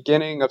of in the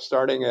beginning of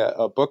starting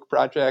a book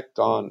project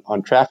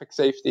on traffic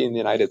safety in the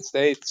United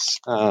States.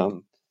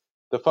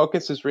 The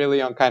focus is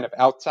really on kind of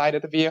outside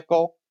of the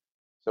vehicle.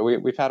 So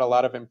we've had a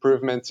lot of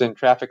improvements in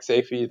traffic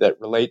safety that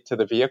relate to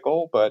the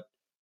vehicle, but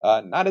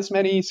not as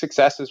many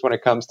successes when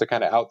it comes to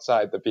kind of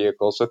outside the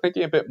vehicle. So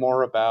thinking a bit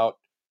more about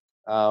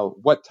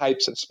what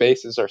types of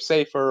spaces are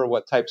safer,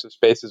 what types of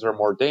spaces are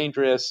more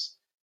dangerous,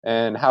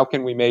 and how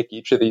can we make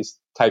each of these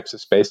types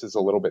of spaces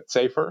a little bit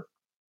safer.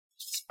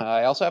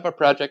 I also have a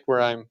project where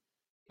I'm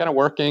kind of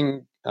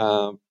working,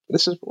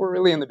 we're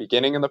really in the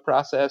beginning of the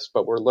process,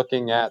 but we're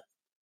looking at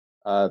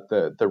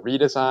the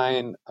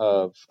redesign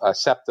of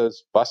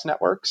SEPTA's bus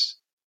networks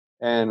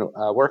and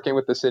working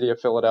with the city of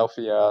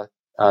Philadelphia,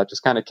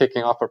 just kind of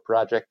kicking off a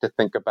project to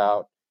think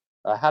about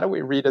how do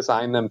we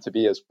redesign them to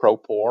be as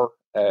pro-poor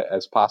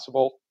as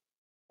possible.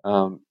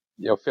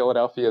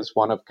 Philadelphia is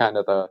one of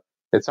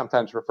it's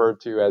sometimes referred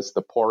to as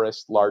the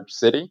poorest large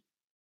city,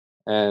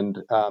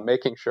 and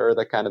making sure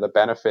that kind of the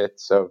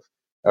benefits of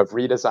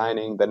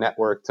redesigning the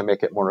network to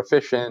make it more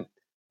efficient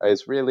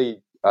is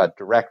really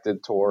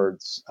directed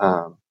towards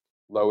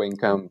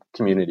low-income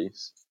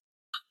communities.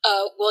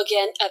 Well,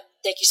 again,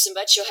 thank you so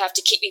much. You'll have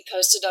to keep me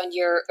posted on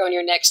your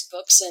next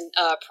books and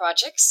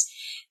projects.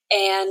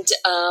 And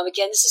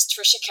again, this is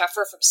Tricia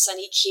Keffer from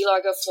sunny Key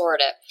Largo,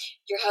 Florida,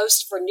 your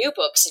host for New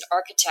Books in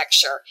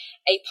Architecture,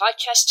 a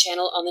podcast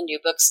channel on the New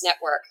Books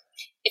Network.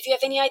 If you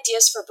have any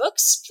ideas for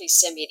books, please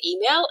send me an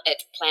email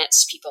at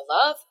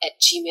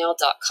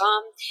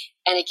plantspeoplelove@gmail.com.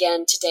 And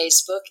again,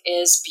 today's book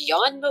is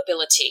Beyond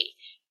Mobility,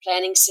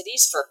 Planning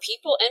Cities for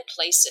People and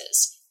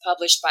Places,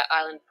 published by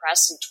Island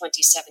Press in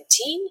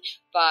 2017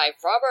 by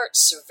Robert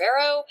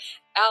Cervero,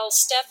 Al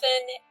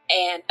Stefan,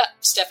 and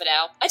Stefan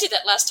Al. I did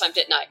that last time,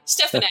 didn't I?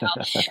 Stefan Al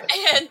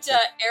and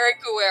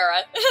Eric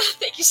Guerra.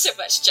 Thank you so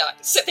much, John.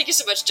 Thank you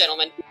so much,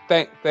 gentlemen.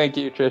 Thank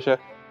you, Tricia.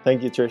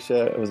 Thank you,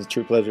 Tricia. It was a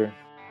true pleasure.